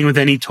not playing with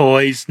any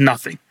toys,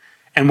 nothing.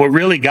 And what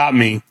really got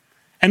me,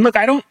 and look,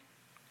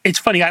 it's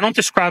funny, I don't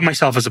describe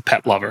myself as a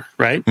pet lover,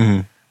 right?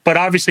 Mm-hmm. But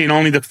obviously in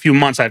only the few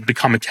months I've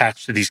become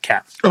attached to these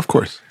cats. Of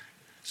course.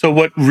 So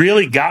what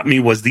really got me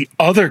was the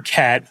other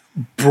cat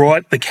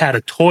brought the cat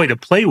a toy to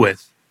play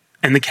with,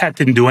 and the cat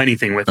didn't do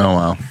anything with it. Oh,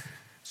 wow.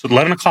 So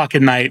 11 o'clock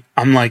at night,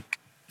 I'm like,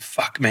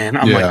 fuck, man.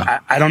 I'm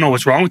like, I don't know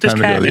what's wrong with this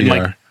cat. And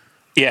like,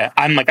 yeah,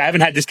 I'm like, I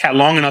haven't had this cat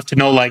long enough to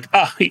know, like,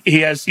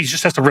 he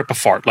just has to rip a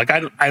fart. Like, I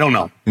don't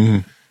know. Mm-hmm.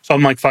 So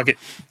I'm like, fuck it.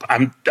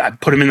 I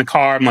put him in the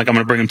car. I'm like, I'm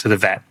going to bring him to the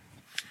vet.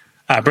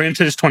 I bring him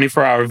to this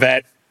 24-hour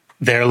vet.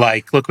 They're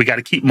like, look, we got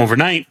to keep him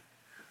overnight.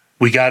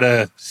 We got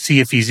to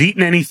see if he's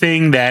eaten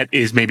anything that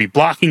is maybe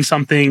blocking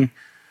something.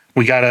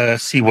 We got to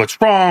see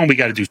what's wrong. We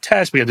got to do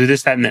tests. We got to do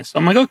this, that, and this. So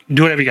I'm like, okay,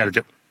 do whatever you got to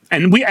do.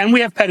 And we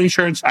have pet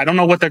insurance. I don't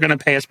know what they're going to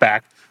pay us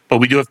back, but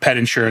we do have pet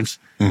insurance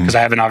because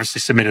I haven't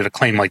obviously submitted a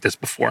claim like this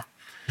before.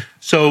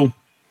 So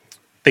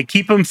they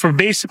keep him for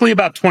basically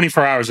about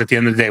 24 hours at the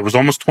end of the day. It was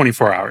almost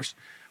 24 hours,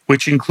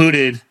 which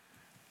included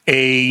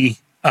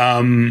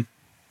I'm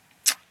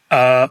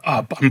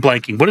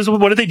blanking.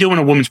 What do they do when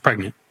a woman's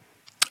pregnant?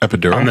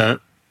 Epidural?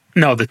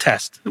 The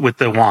test with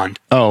the wand.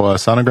 Oh, a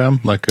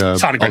sonogram? Like a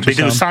sonogram. Ultrasound? They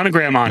do a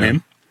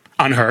sonogram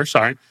on her,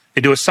 sorry.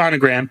 They do a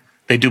sonogram.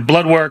 They do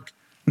blood work.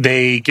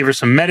 They give her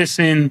some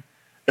medicine,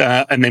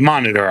 and they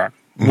monitor her.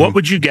 Mm-hmm. What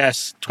would you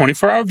guess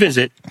 24-hour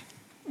visit,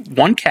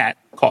 one cat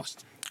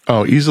cost?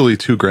 Oh, easily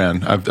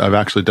 $2,000. I've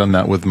actually done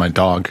that with my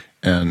dog,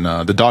 and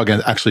the dog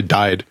actually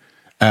died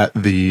at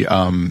the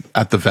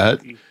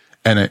vet,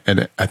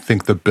 and I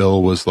think the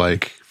bill was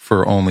like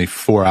for only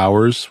 4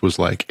 hours was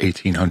like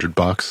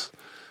 $1,800.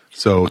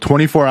 So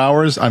 24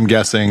 hours, I'm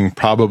guessing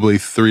probably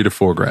 $3,000 to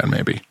 $4,000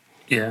 maybe.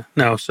 Yeah.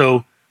 No.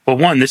 So. Well,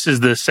 one, this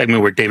is the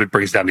segment where David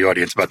brings down the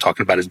audience about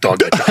talking about his dog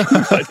that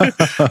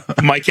died.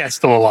 But my cat's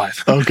still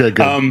alive. Okay, good.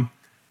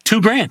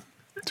 $2,000.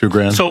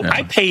 $2,000. So yeah.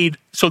 I paid.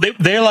 So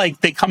they're like,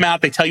 they come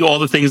out, they tell you all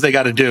the things they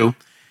got to do,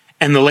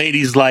 and the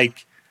lady's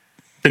like,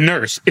 the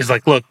nurse is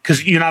like, look,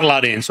 because you're not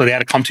allowed in, so they had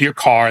to come to your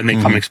car and they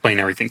come and explain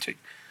everything to you.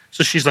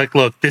 So she's like,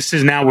 look, this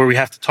is now where we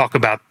have to talk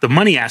about the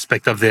money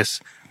aspect of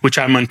this, which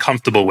I'm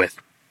uncomfortable with.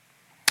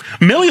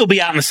 Millie will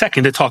be out in a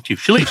second to talk to you.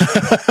 She leaves.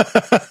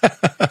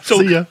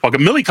 So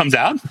Millie comes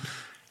out.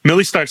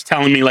 Millie starts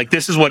telling me, like,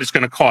 this is what it's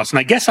going to cost. And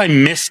I guess I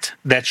missed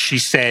that she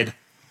said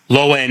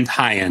low end,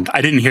 high end.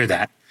 I didn't hear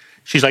that.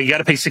 She's like, you got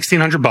to pay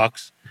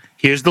 $1,600.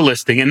 Here's the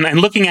listing.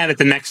 And looking at it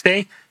the next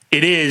day,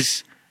 it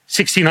is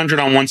 $1,600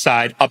 on one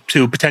side up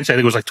to potentially, I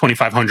think it was like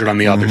 $2,500 on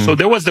the other. So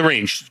there was the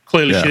range.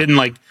 Clearly, she didn't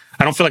I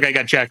don't feel like I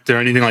got jacked or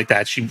anything like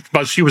that. She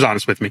was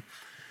honest with me.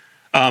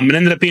 It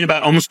ended up being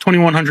about almost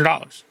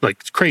 $2,100. Like,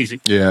 it's crazy.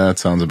 Yeah, that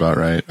sounds about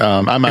right.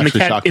 I'm actually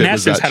shocked it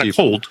was that cheap. Had a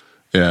cold.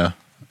 Yeah,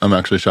 I'm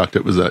actually shocked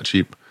it was that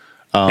cheap.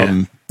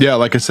 Yeah,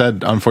 like I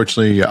said,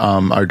 unfortunately,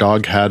 our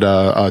dog had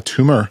a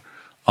tumor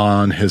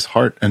on his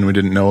heart, and we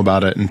didn't know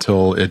about it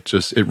until it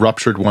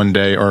ruptured one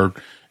day,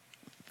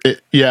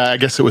 I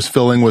guess it was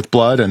filling with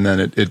blood, and then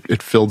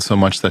it filled so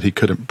much that he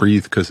couldn't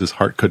breathe because his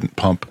heart couldn't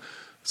pump.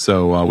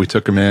 So we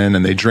took him in,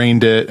 and they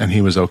drained it, and he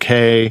was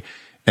okay.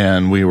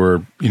 And we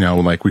were,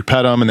 we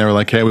pet him, and they were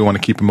like, hey, we want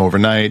to keep him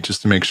overnight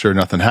just to make sure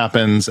nothing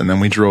happens. And then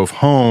we drove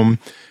home,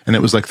 and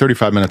it was like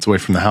 35 minutes away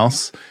from the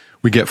house.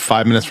 We get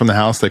 5 minutes from the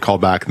house. They call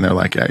back, and they're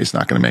like, yeah, he's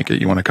not going to make it.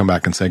 You want to come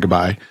back and say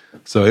goodbye?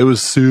 So it was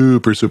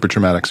super, super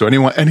traumatic. So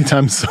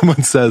anytime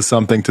someone says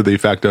something to the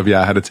effect of,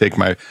 I had to take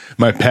my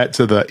pet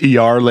to the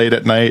ER late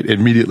at night,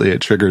 immediately it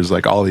triggers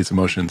like all these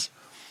emotions.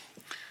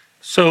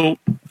 So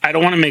I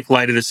don't want to make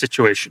light of the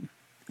situation,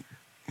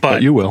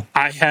 but you will.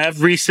 I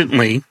have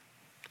recently...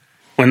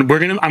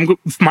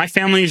 my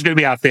family is going to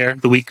be out there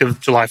the week of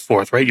July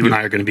 4th, right? You and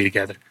I are going to be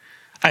together.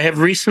 I have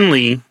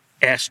recently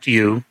asked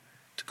you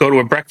to go to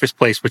a breakfast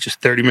place, which is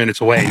 30 minutes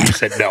away. And you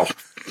said no.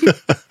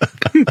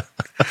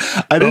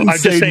 I didn't I'm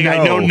say just saying, no.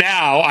 I know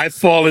now I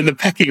fall in the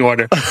pecking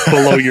order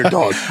below your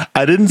dog.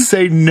 I didn't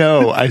say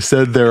no. I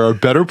said there are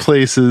better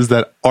places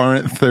that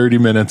aren't 30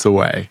 minutes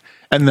away.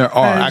 And there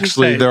are.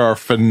 Actually, there are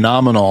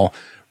phenomenal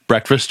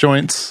breakfast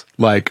joints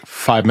like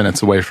 5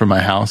 minutes away from my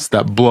house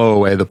that blow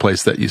away the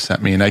place that you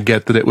sent me. And I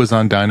get that it was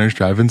on Diners,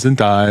 Drive-Ins, and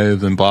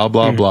Dives and blah,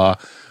 blah, blah.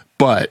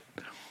 But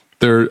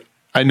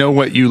I know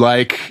what you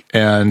like,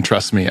 and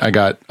trust me, I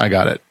got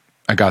it.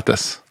 I got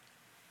this.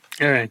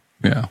 All right.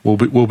 Yeah,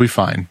 we'll be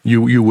fine.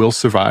 You will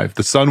survive.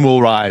 The sun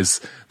will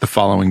rise the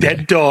following day.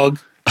 Dead dog,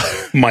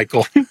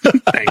 Michael.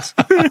 Thanks.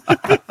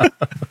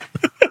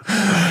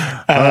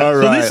 All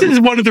right. So this is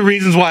one of the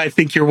reasons why I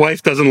think your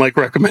wife doesn't like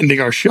recommending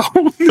our show.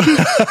 All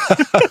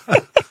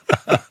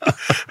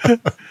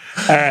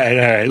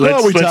right.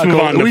 Let's move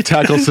on. We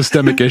tackle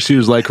systemic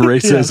issues like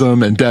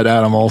racism and dead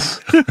animals.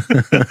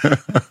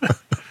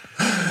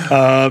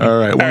 All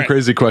right, one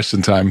crazy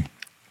question time.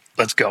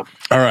 Let's go.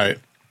 All right.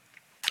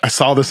 I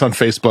saw this on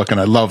Facebook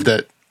and I loved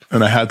it,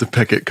 and I had to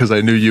pick it because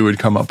I knew you would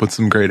come up with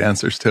some great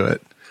answers to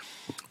it.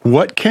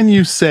 What can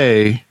you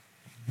say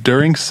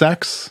during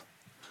sex,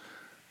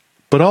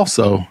 but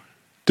also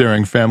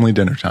during family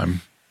dinner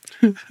time?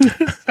 All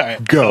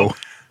right. Go.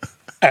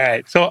 All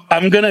right. So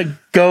I'm going to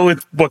go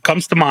with what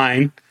comes to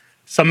mind.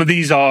 Some of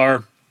these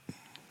are,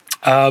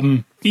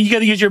 you got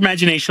to use your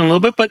imagination a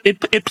little bit, but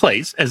it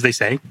plays, as they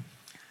say.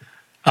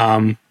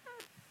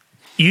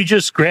 You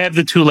just grab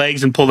the two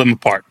legs and pull them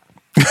apart.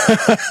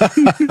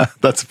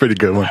 That's a pretty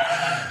good one.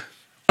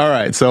 All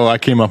right. So I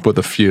came up with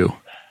a few.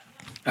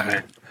 All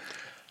right.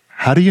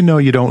 How do you know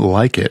you don't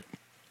like it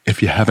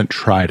if you haven't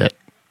tried it?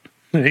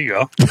 There you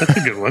go. That's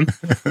a good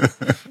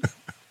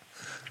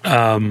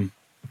one.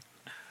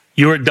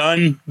 You are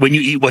done when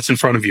you eat what's in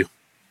front of you.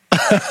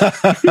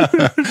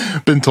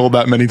 Been told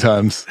that many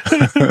times,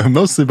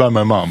 mostly by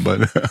my mom,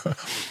 but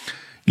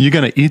you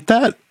going to eat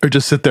that or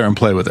just sit there and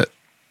play with it?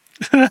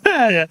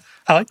 Yeah,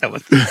 I like that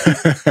one.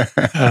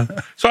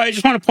 So I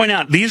just want to point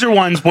out, these are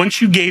ones, once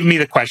you gave me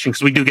the question,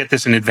 because we do get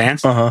this in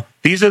advance,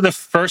 these are the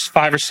first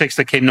 5 or 6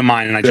 that came to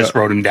mind, and I just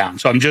wrote them down.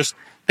 So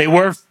they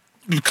were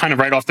kind of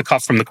right off the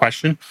cuff from the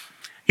question.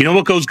 You know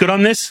what goes good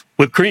on this?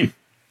 Whipped cream.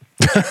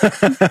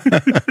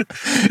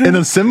 In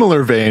a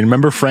similar vein,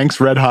 remember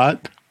Frank's Red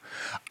Hot?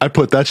 I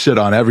put that shit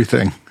on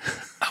everything.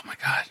 Oh my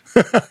God.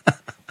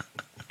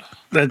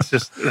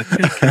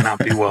 That cannot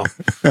be well.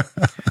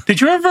 Did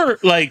you ever,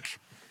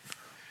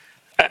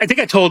 I think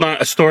I told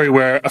a story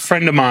where a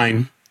friend of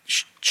mine,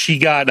 she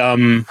got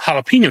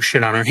jalapeno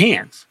shit on her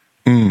hands.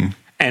 And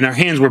her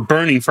hands were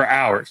burning for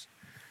hours.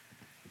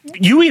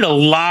 You eat a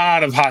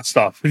lot of hot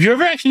stuff. Have you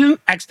ever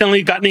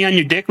accidentally gotten any on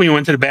your dick when you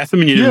went to the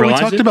bathroom and you didn't realize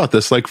it? Yeah, we talked about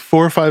this like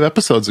 4 or 5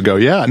 episodes ago.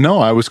 Yeah, no,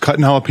 I was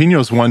cutting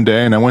jalapenos one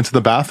day and I went to the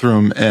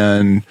bathroom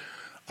and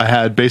I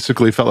had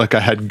basically felt like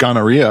I had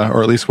gonorrhea,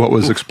 or at least what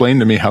was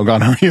explained to me how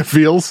gonorrhea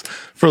feels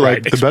for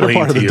the better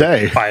part of the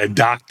day. By a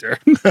doctor.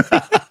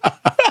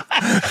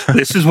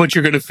 This is what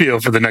you're going to feel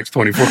for the next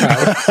 24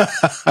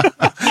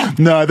 hours.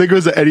 No, I think it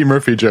was an Eddie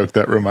Murphy joke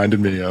that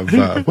reminded me of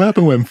what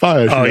happened when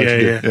fire. Oh,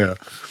 yeah.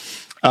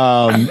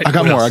 I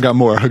got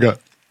more.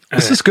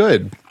 This is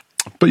good,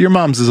 but your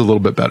mom's is a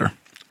little bit better.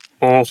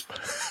 Oh,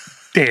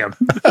 damn.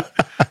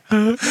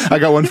 I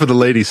got one for the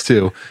ladies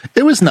too.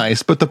 It was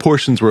nice, but the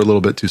portions were a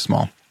little bit too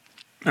small.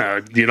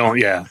 That's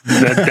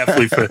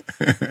definitely for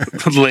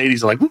the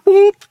ladies. Like, whoop,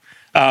 whoop.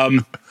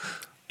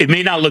 It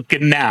may not look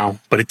good now,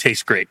 but it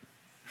tastes great.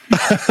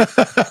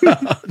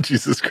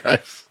 Jesus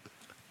Christ.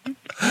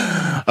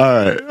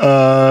 All right.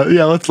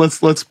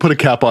 Let's put a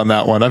cap on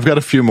that one. I've got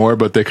a few more,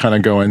 but they kind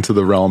of go into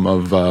the realm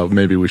of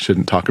maybe we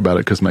shouldn't talk about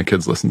it because my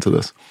kids listen to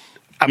this.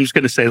 I'm just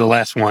going to say the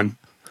last one.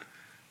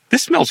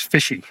 This smells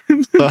fishy. All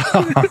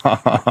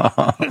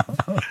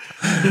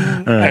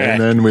right. And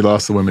then we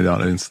lost the women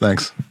audience.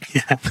 Thanks.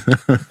 Yeah.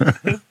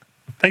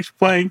 Thanks for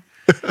playing.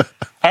 All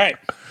right.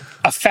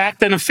 A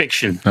fact and a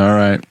fiction. All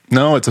right.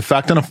 No, it's a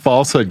fact and a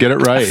falsehood. Get it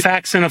right. A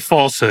fact and a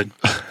falsehood.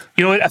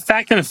 You know what? A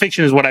fact and a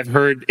fiction is what I've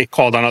heard it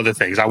called on other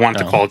things. I wanted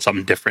to call it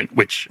something different,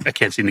 which I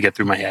can't seem to get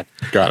through my head.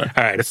 Got it.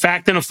 All right. A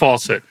fact and a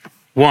falsehood.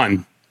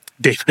 1,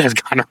 David has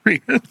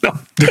gonorrhea. No.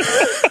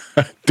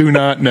 Do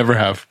not, never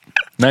have.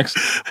 Next.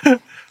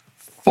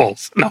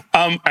 False. No.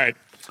 All right.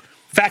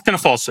 Fact and a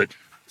falsehood.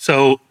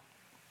 So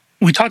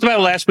we talked about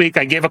it last week.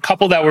 I gave a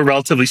couple that were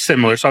relatively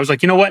similar. So I was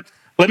like, you know what?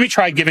 Let me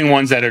try giving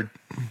ones that are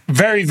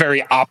very,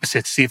 very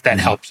opposite, see if that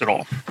helps at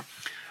all.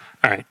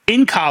 All right.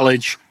 In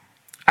college,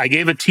 I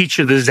gave a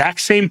teacher the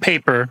exact same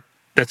paper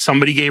that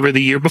somebody gave her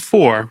the year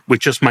before with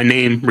just my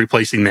name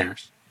replacing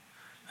theirs.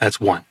 That's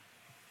 1.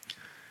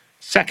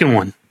 Second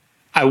one,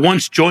 I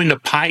once joined a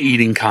pie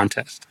eating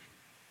contest.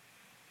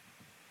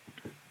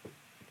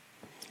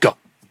 Go.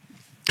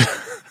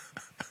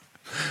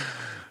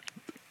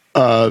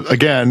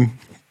 Again,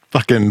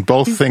 fucking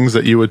both things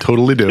that you would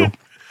totally do.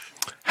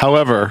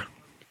 However,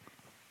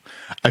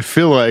 I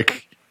feel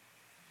like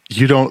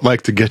you don't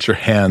like to get your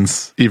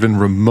hands even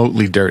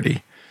remotely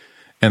dirty.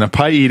 and a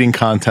pie eating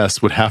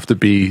contest would have to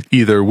be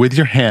either with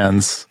your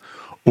hands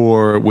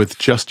or with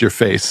just your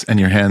face and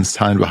your hands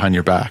tied behind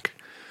your back.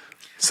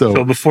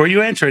 So before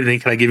you answer anything,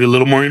 can I give you a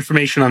little more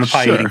information on the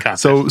pie eating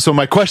contest? So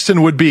my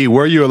question would be,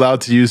 were you allowed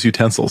to use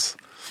utensils?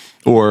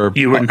 Or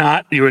you were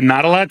not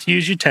allowed to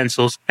use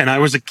utensils, and I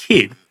was a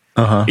kid.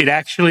 It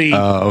actually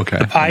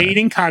the pie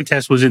eating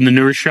contest was in the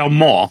New Rochelle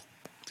Mall,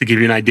 to give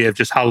you an idea of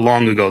just how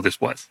long ago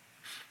this was.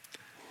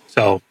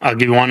 So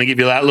want to give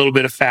you that little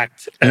bit of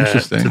fact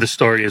to the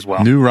story as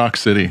well. New Rock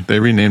City. They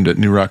renamed it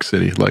New Rock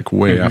City like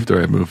way after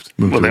I moved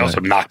Well, they away. also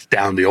knocked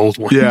down the old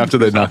one. Yeah, after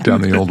they knocked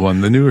down the old one.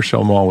 The New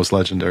Rochelle Mall was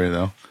legendary,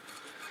 though.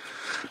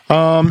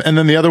 And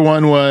then the other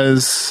one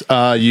was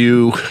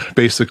you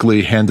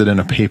basically handed in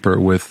a paper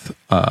with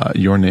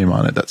your name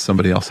on it that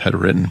somebody else had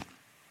written.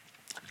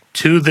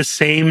 To the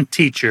same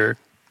teacher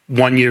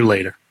 1 year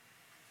later.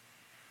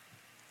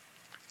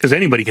 Because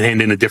anybody can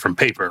hand in a different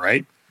paper,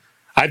 right?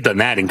 I've done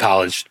that in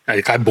college.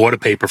 Like, I bought a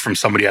paper from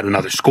somebody at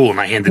another school and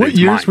I handed it to mine. What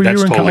years were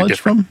you in college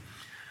from?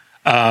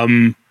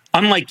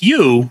 Unlike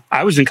you,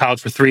 I was in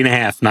college for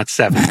 3.5, not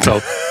 7.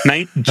 So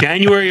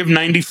January of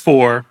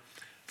 94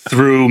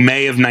 through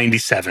May of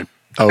 97.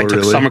 Oh, I took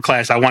really? summer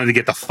class. I wanted to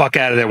get the fuck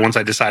out of there once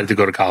I decided to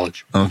go to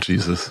college. Oh,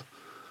 Jesus.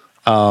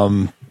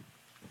 The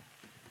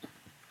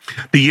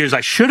years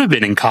I should have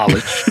been in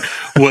college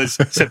was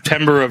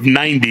September of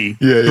 90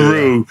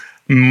 through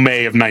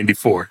May of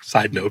 94.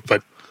 Side note,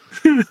 but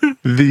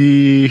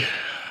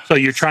so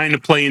you're trying to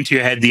play into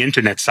your head the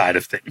internet side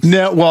of things.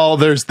 No, well,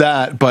 there's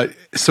that. But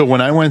so when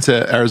I went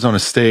to Arizona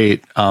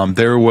State,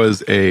 there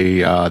was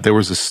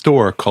a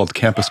store called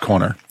Campus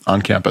Corner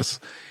on campus,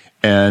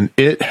 and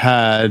it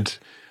had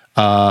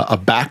a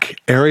back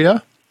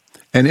area,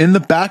 and in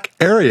the back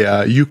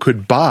area you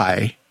could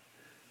buy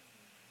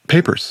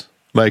papers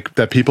like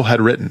that people had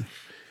written.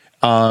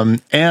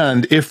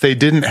 And if they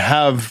didn't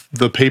have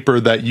the paper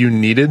that you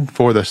needed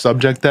for the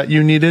subject that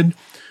you needed,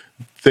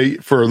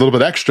 for a little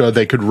bit extra,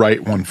 they could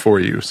write one for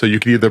you. So you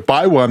could either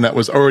buy one that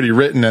was already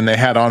written and they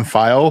had on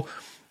file.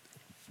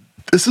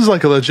 This is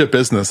like a legit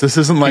business. This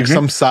isn't like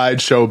some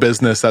sideshow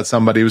business that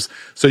somebody was.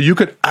 So you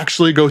could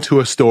actually go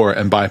to a store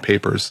and buy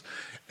papers.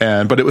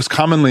 But it was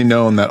commonly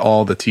known that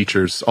all the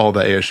teachers, all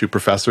the ASU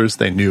professors,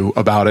 they knew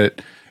about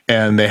it,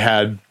 and they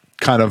had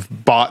kind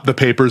of bought the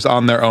papers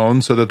on their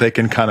own so that they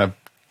can kind of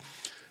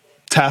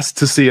test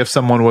to see if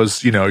someone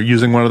was,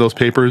 using one of those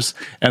papers.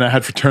 And I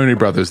had fraternity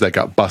brothers that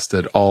got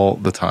busted all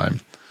the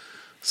time.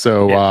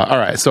 So, all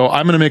right. So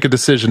I'm going to make a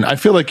decision. I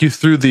feel like you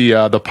threw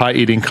the pie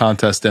eating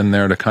contest in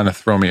there to kind of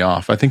throw me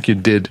off. I think you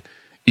did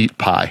eat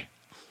pie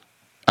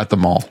at the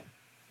mall.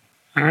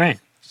 All right.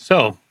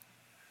 So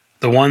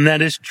the one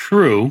that is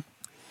true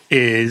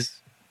is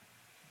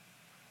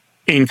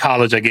in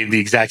college, I gave the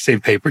exact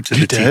same paper to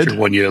the teacher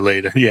 1 year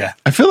later. Yeah.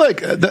 I feel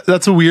like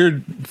that's a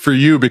weird for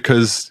you,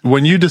 because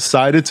when you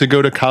decided to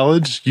go to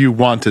college, you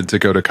wanted to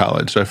go to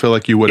college. I feel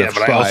like you would have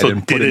tried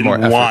and put in more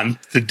effort. I also didn't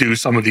want to do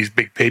some of these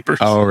big papers.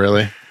 Oh,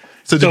 really?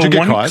 So did you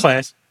get caught?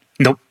 Class,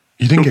 nope.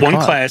 You didn't get caught?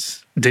 One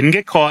class, didn't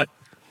get caught.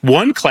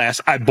 One class,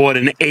 I bought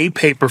an A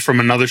paper from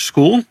another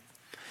school,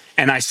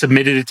 and I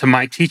submitted it to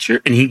my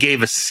teacher, and he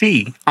gave a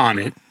C on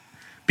it.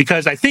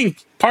 Because I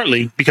think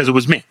partly because it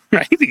was me,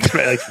 right?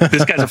 Like,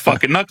 this guy's a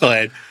fucking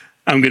knucklehead.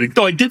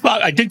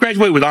 I did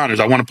graduate with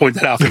honors. I want to point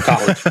that out from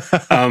college.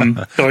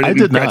 Though I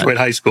didn't graduate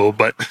high school,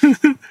 but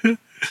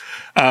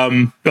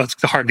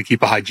it's hard to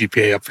keep a high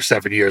GPA up for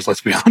 7 years.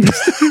 Let's be honest.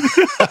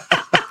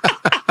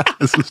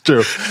 This is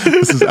true.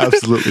 This is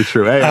absolutely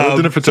true. Hey, I lived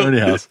in a fraternity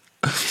house.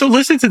 So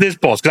listen to this,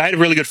 boss, because I had a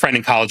really good friend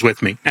in college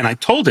with me, and I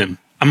told him,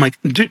 I'm like,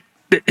 dude,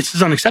 this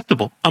is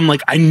unacceptable. I'm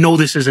like, I know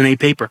this is an A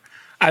paper.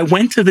 I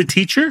went to the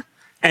teacher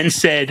and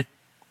said,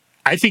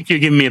 I think you're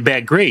giving me a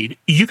bad grade.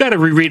 You got to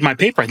reread my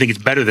paper. I think it's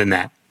better than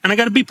that. And I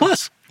got a B+.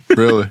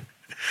 Really?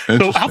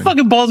 So how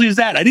fucking ballsy is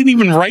that? I didn't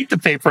even write the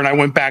paper, and I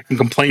went back and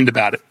complained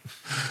about it.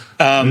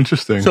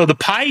 Interesting. So the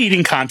pie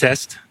eating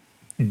contest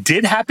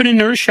did happen in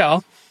New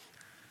Rochelle.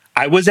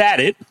 I was at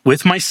it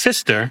with my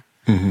sister,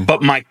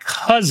 but my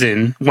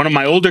cousin, one of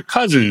my older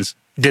cousins,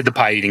 did the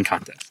pie eating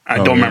contest. I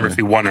don't remember if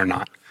he won or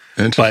not.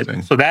 Interesting.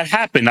 But, so that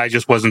happened. I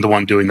just wasn't the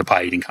one doing the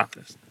pie eating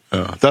contest.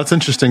 Oh, that's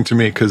interesting to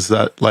me, because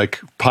that, like,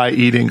 pie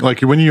eating,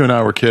 like when you and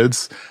I were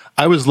kids,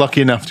 I was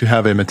lucky enough to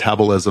have a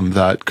metabolism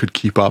that could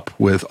keep up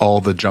with all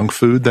the junk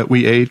food that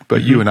we ate.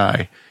 But you and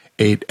I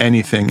ate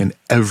anything and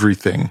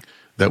everything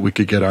that we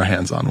could get our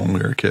hands on when we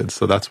were kids.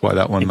 So that's why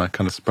that one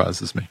kind of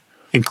surprises me.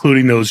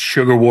 Including those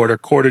sugar water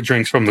quarter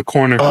drinks from the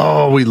corner.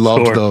 Oh, we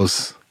loved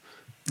those.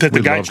 That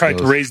the guy tried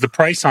to raise the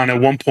price on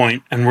at one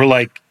point, and we're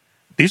like,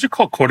 these are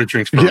called quarter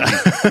drinks for a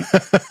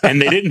reason.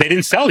 And they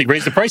didn't sell. He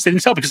raised the price. They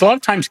didn't sell, because a lot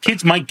of times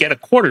kids might get a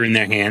quarter in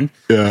their hand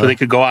so they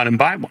could go out and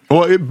buy one.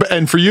 Well,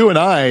 and for you and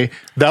I,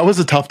 that was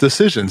a tough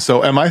decision.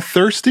 So am I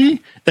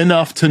thirsty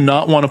enough to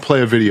not want to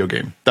play a video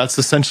game? That's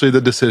essentially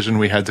the decision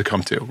we had to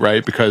come to,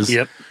 right? Because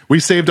we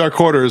saved our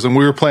quarters and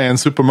we were playing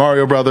Super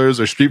Mario Brothers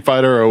or Street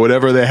Fighter or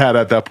whatever they had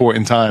at that point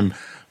in time.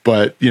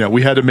 But,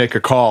 we had to make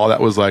a call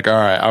that was like, all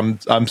right,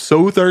 I'm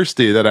so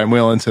thirsty that I'm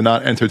willing to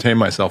not entertain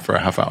myself for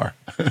a half hour.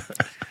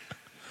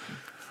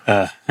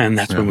 And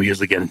that's when we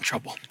usually get in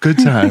trouble. Good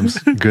times.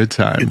 Good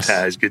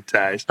times. Good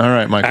ties. All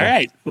right, Michael. All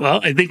right.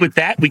 Well, I think with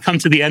that, we come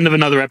to the end of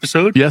another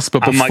episode. Yes,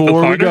 but I'm Michael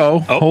before we Carter. go,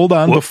 hold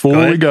on. Go Before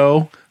we ahead.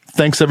 go,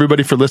 thanks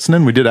everybody for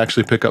listening. We did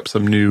actually pick up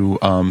some new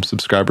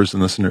subscribers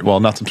and listeners. Well,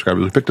 not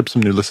subscribers. We picked up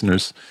some new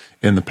listeners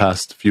in the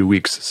past few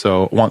weeks.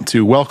 So I want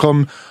to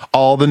welcome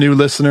all the new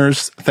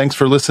listeners. Thanks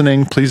for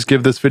listening. Please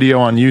give this video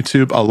on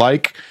YouTube a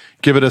like.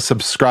 Give it a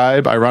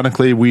subscribe.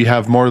 Ironically, we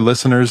have more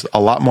listeners, a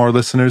lot more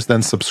listeners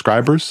than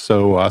subscribers.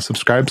 So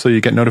subscribe so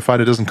you get notified.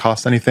 It doesn't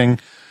cost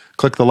anything.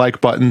 Click the like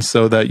button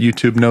so that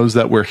YouTube knows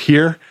that we're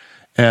here.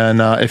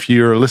 And if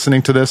you're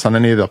listening to this on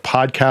any of the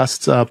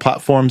podcast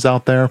platforms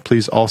out there,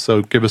 please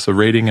also give us a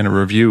rating and a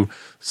review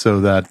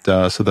so that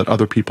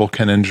other people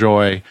can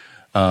enjoy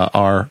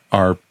our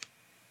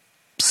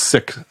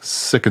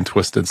sick and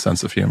twisted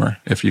sense of humor,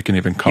 if you can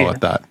even call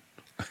it that.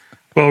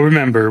 Well,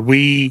 remember,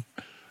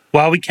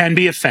 while we can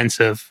be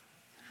offensive,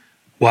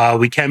 while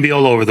we can be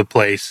all over the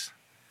place,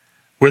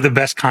 we're the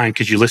best kind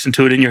because you listen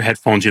to it in your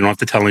headphones. You don't have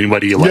to tell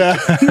anybody you like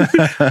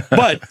it.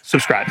 But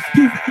subscribe.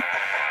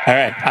 All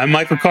right. I'm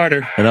Michael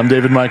Carter. And I'm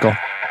David Michael.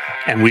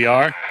 And we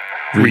are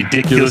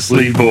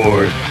Ridiculously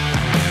Bored.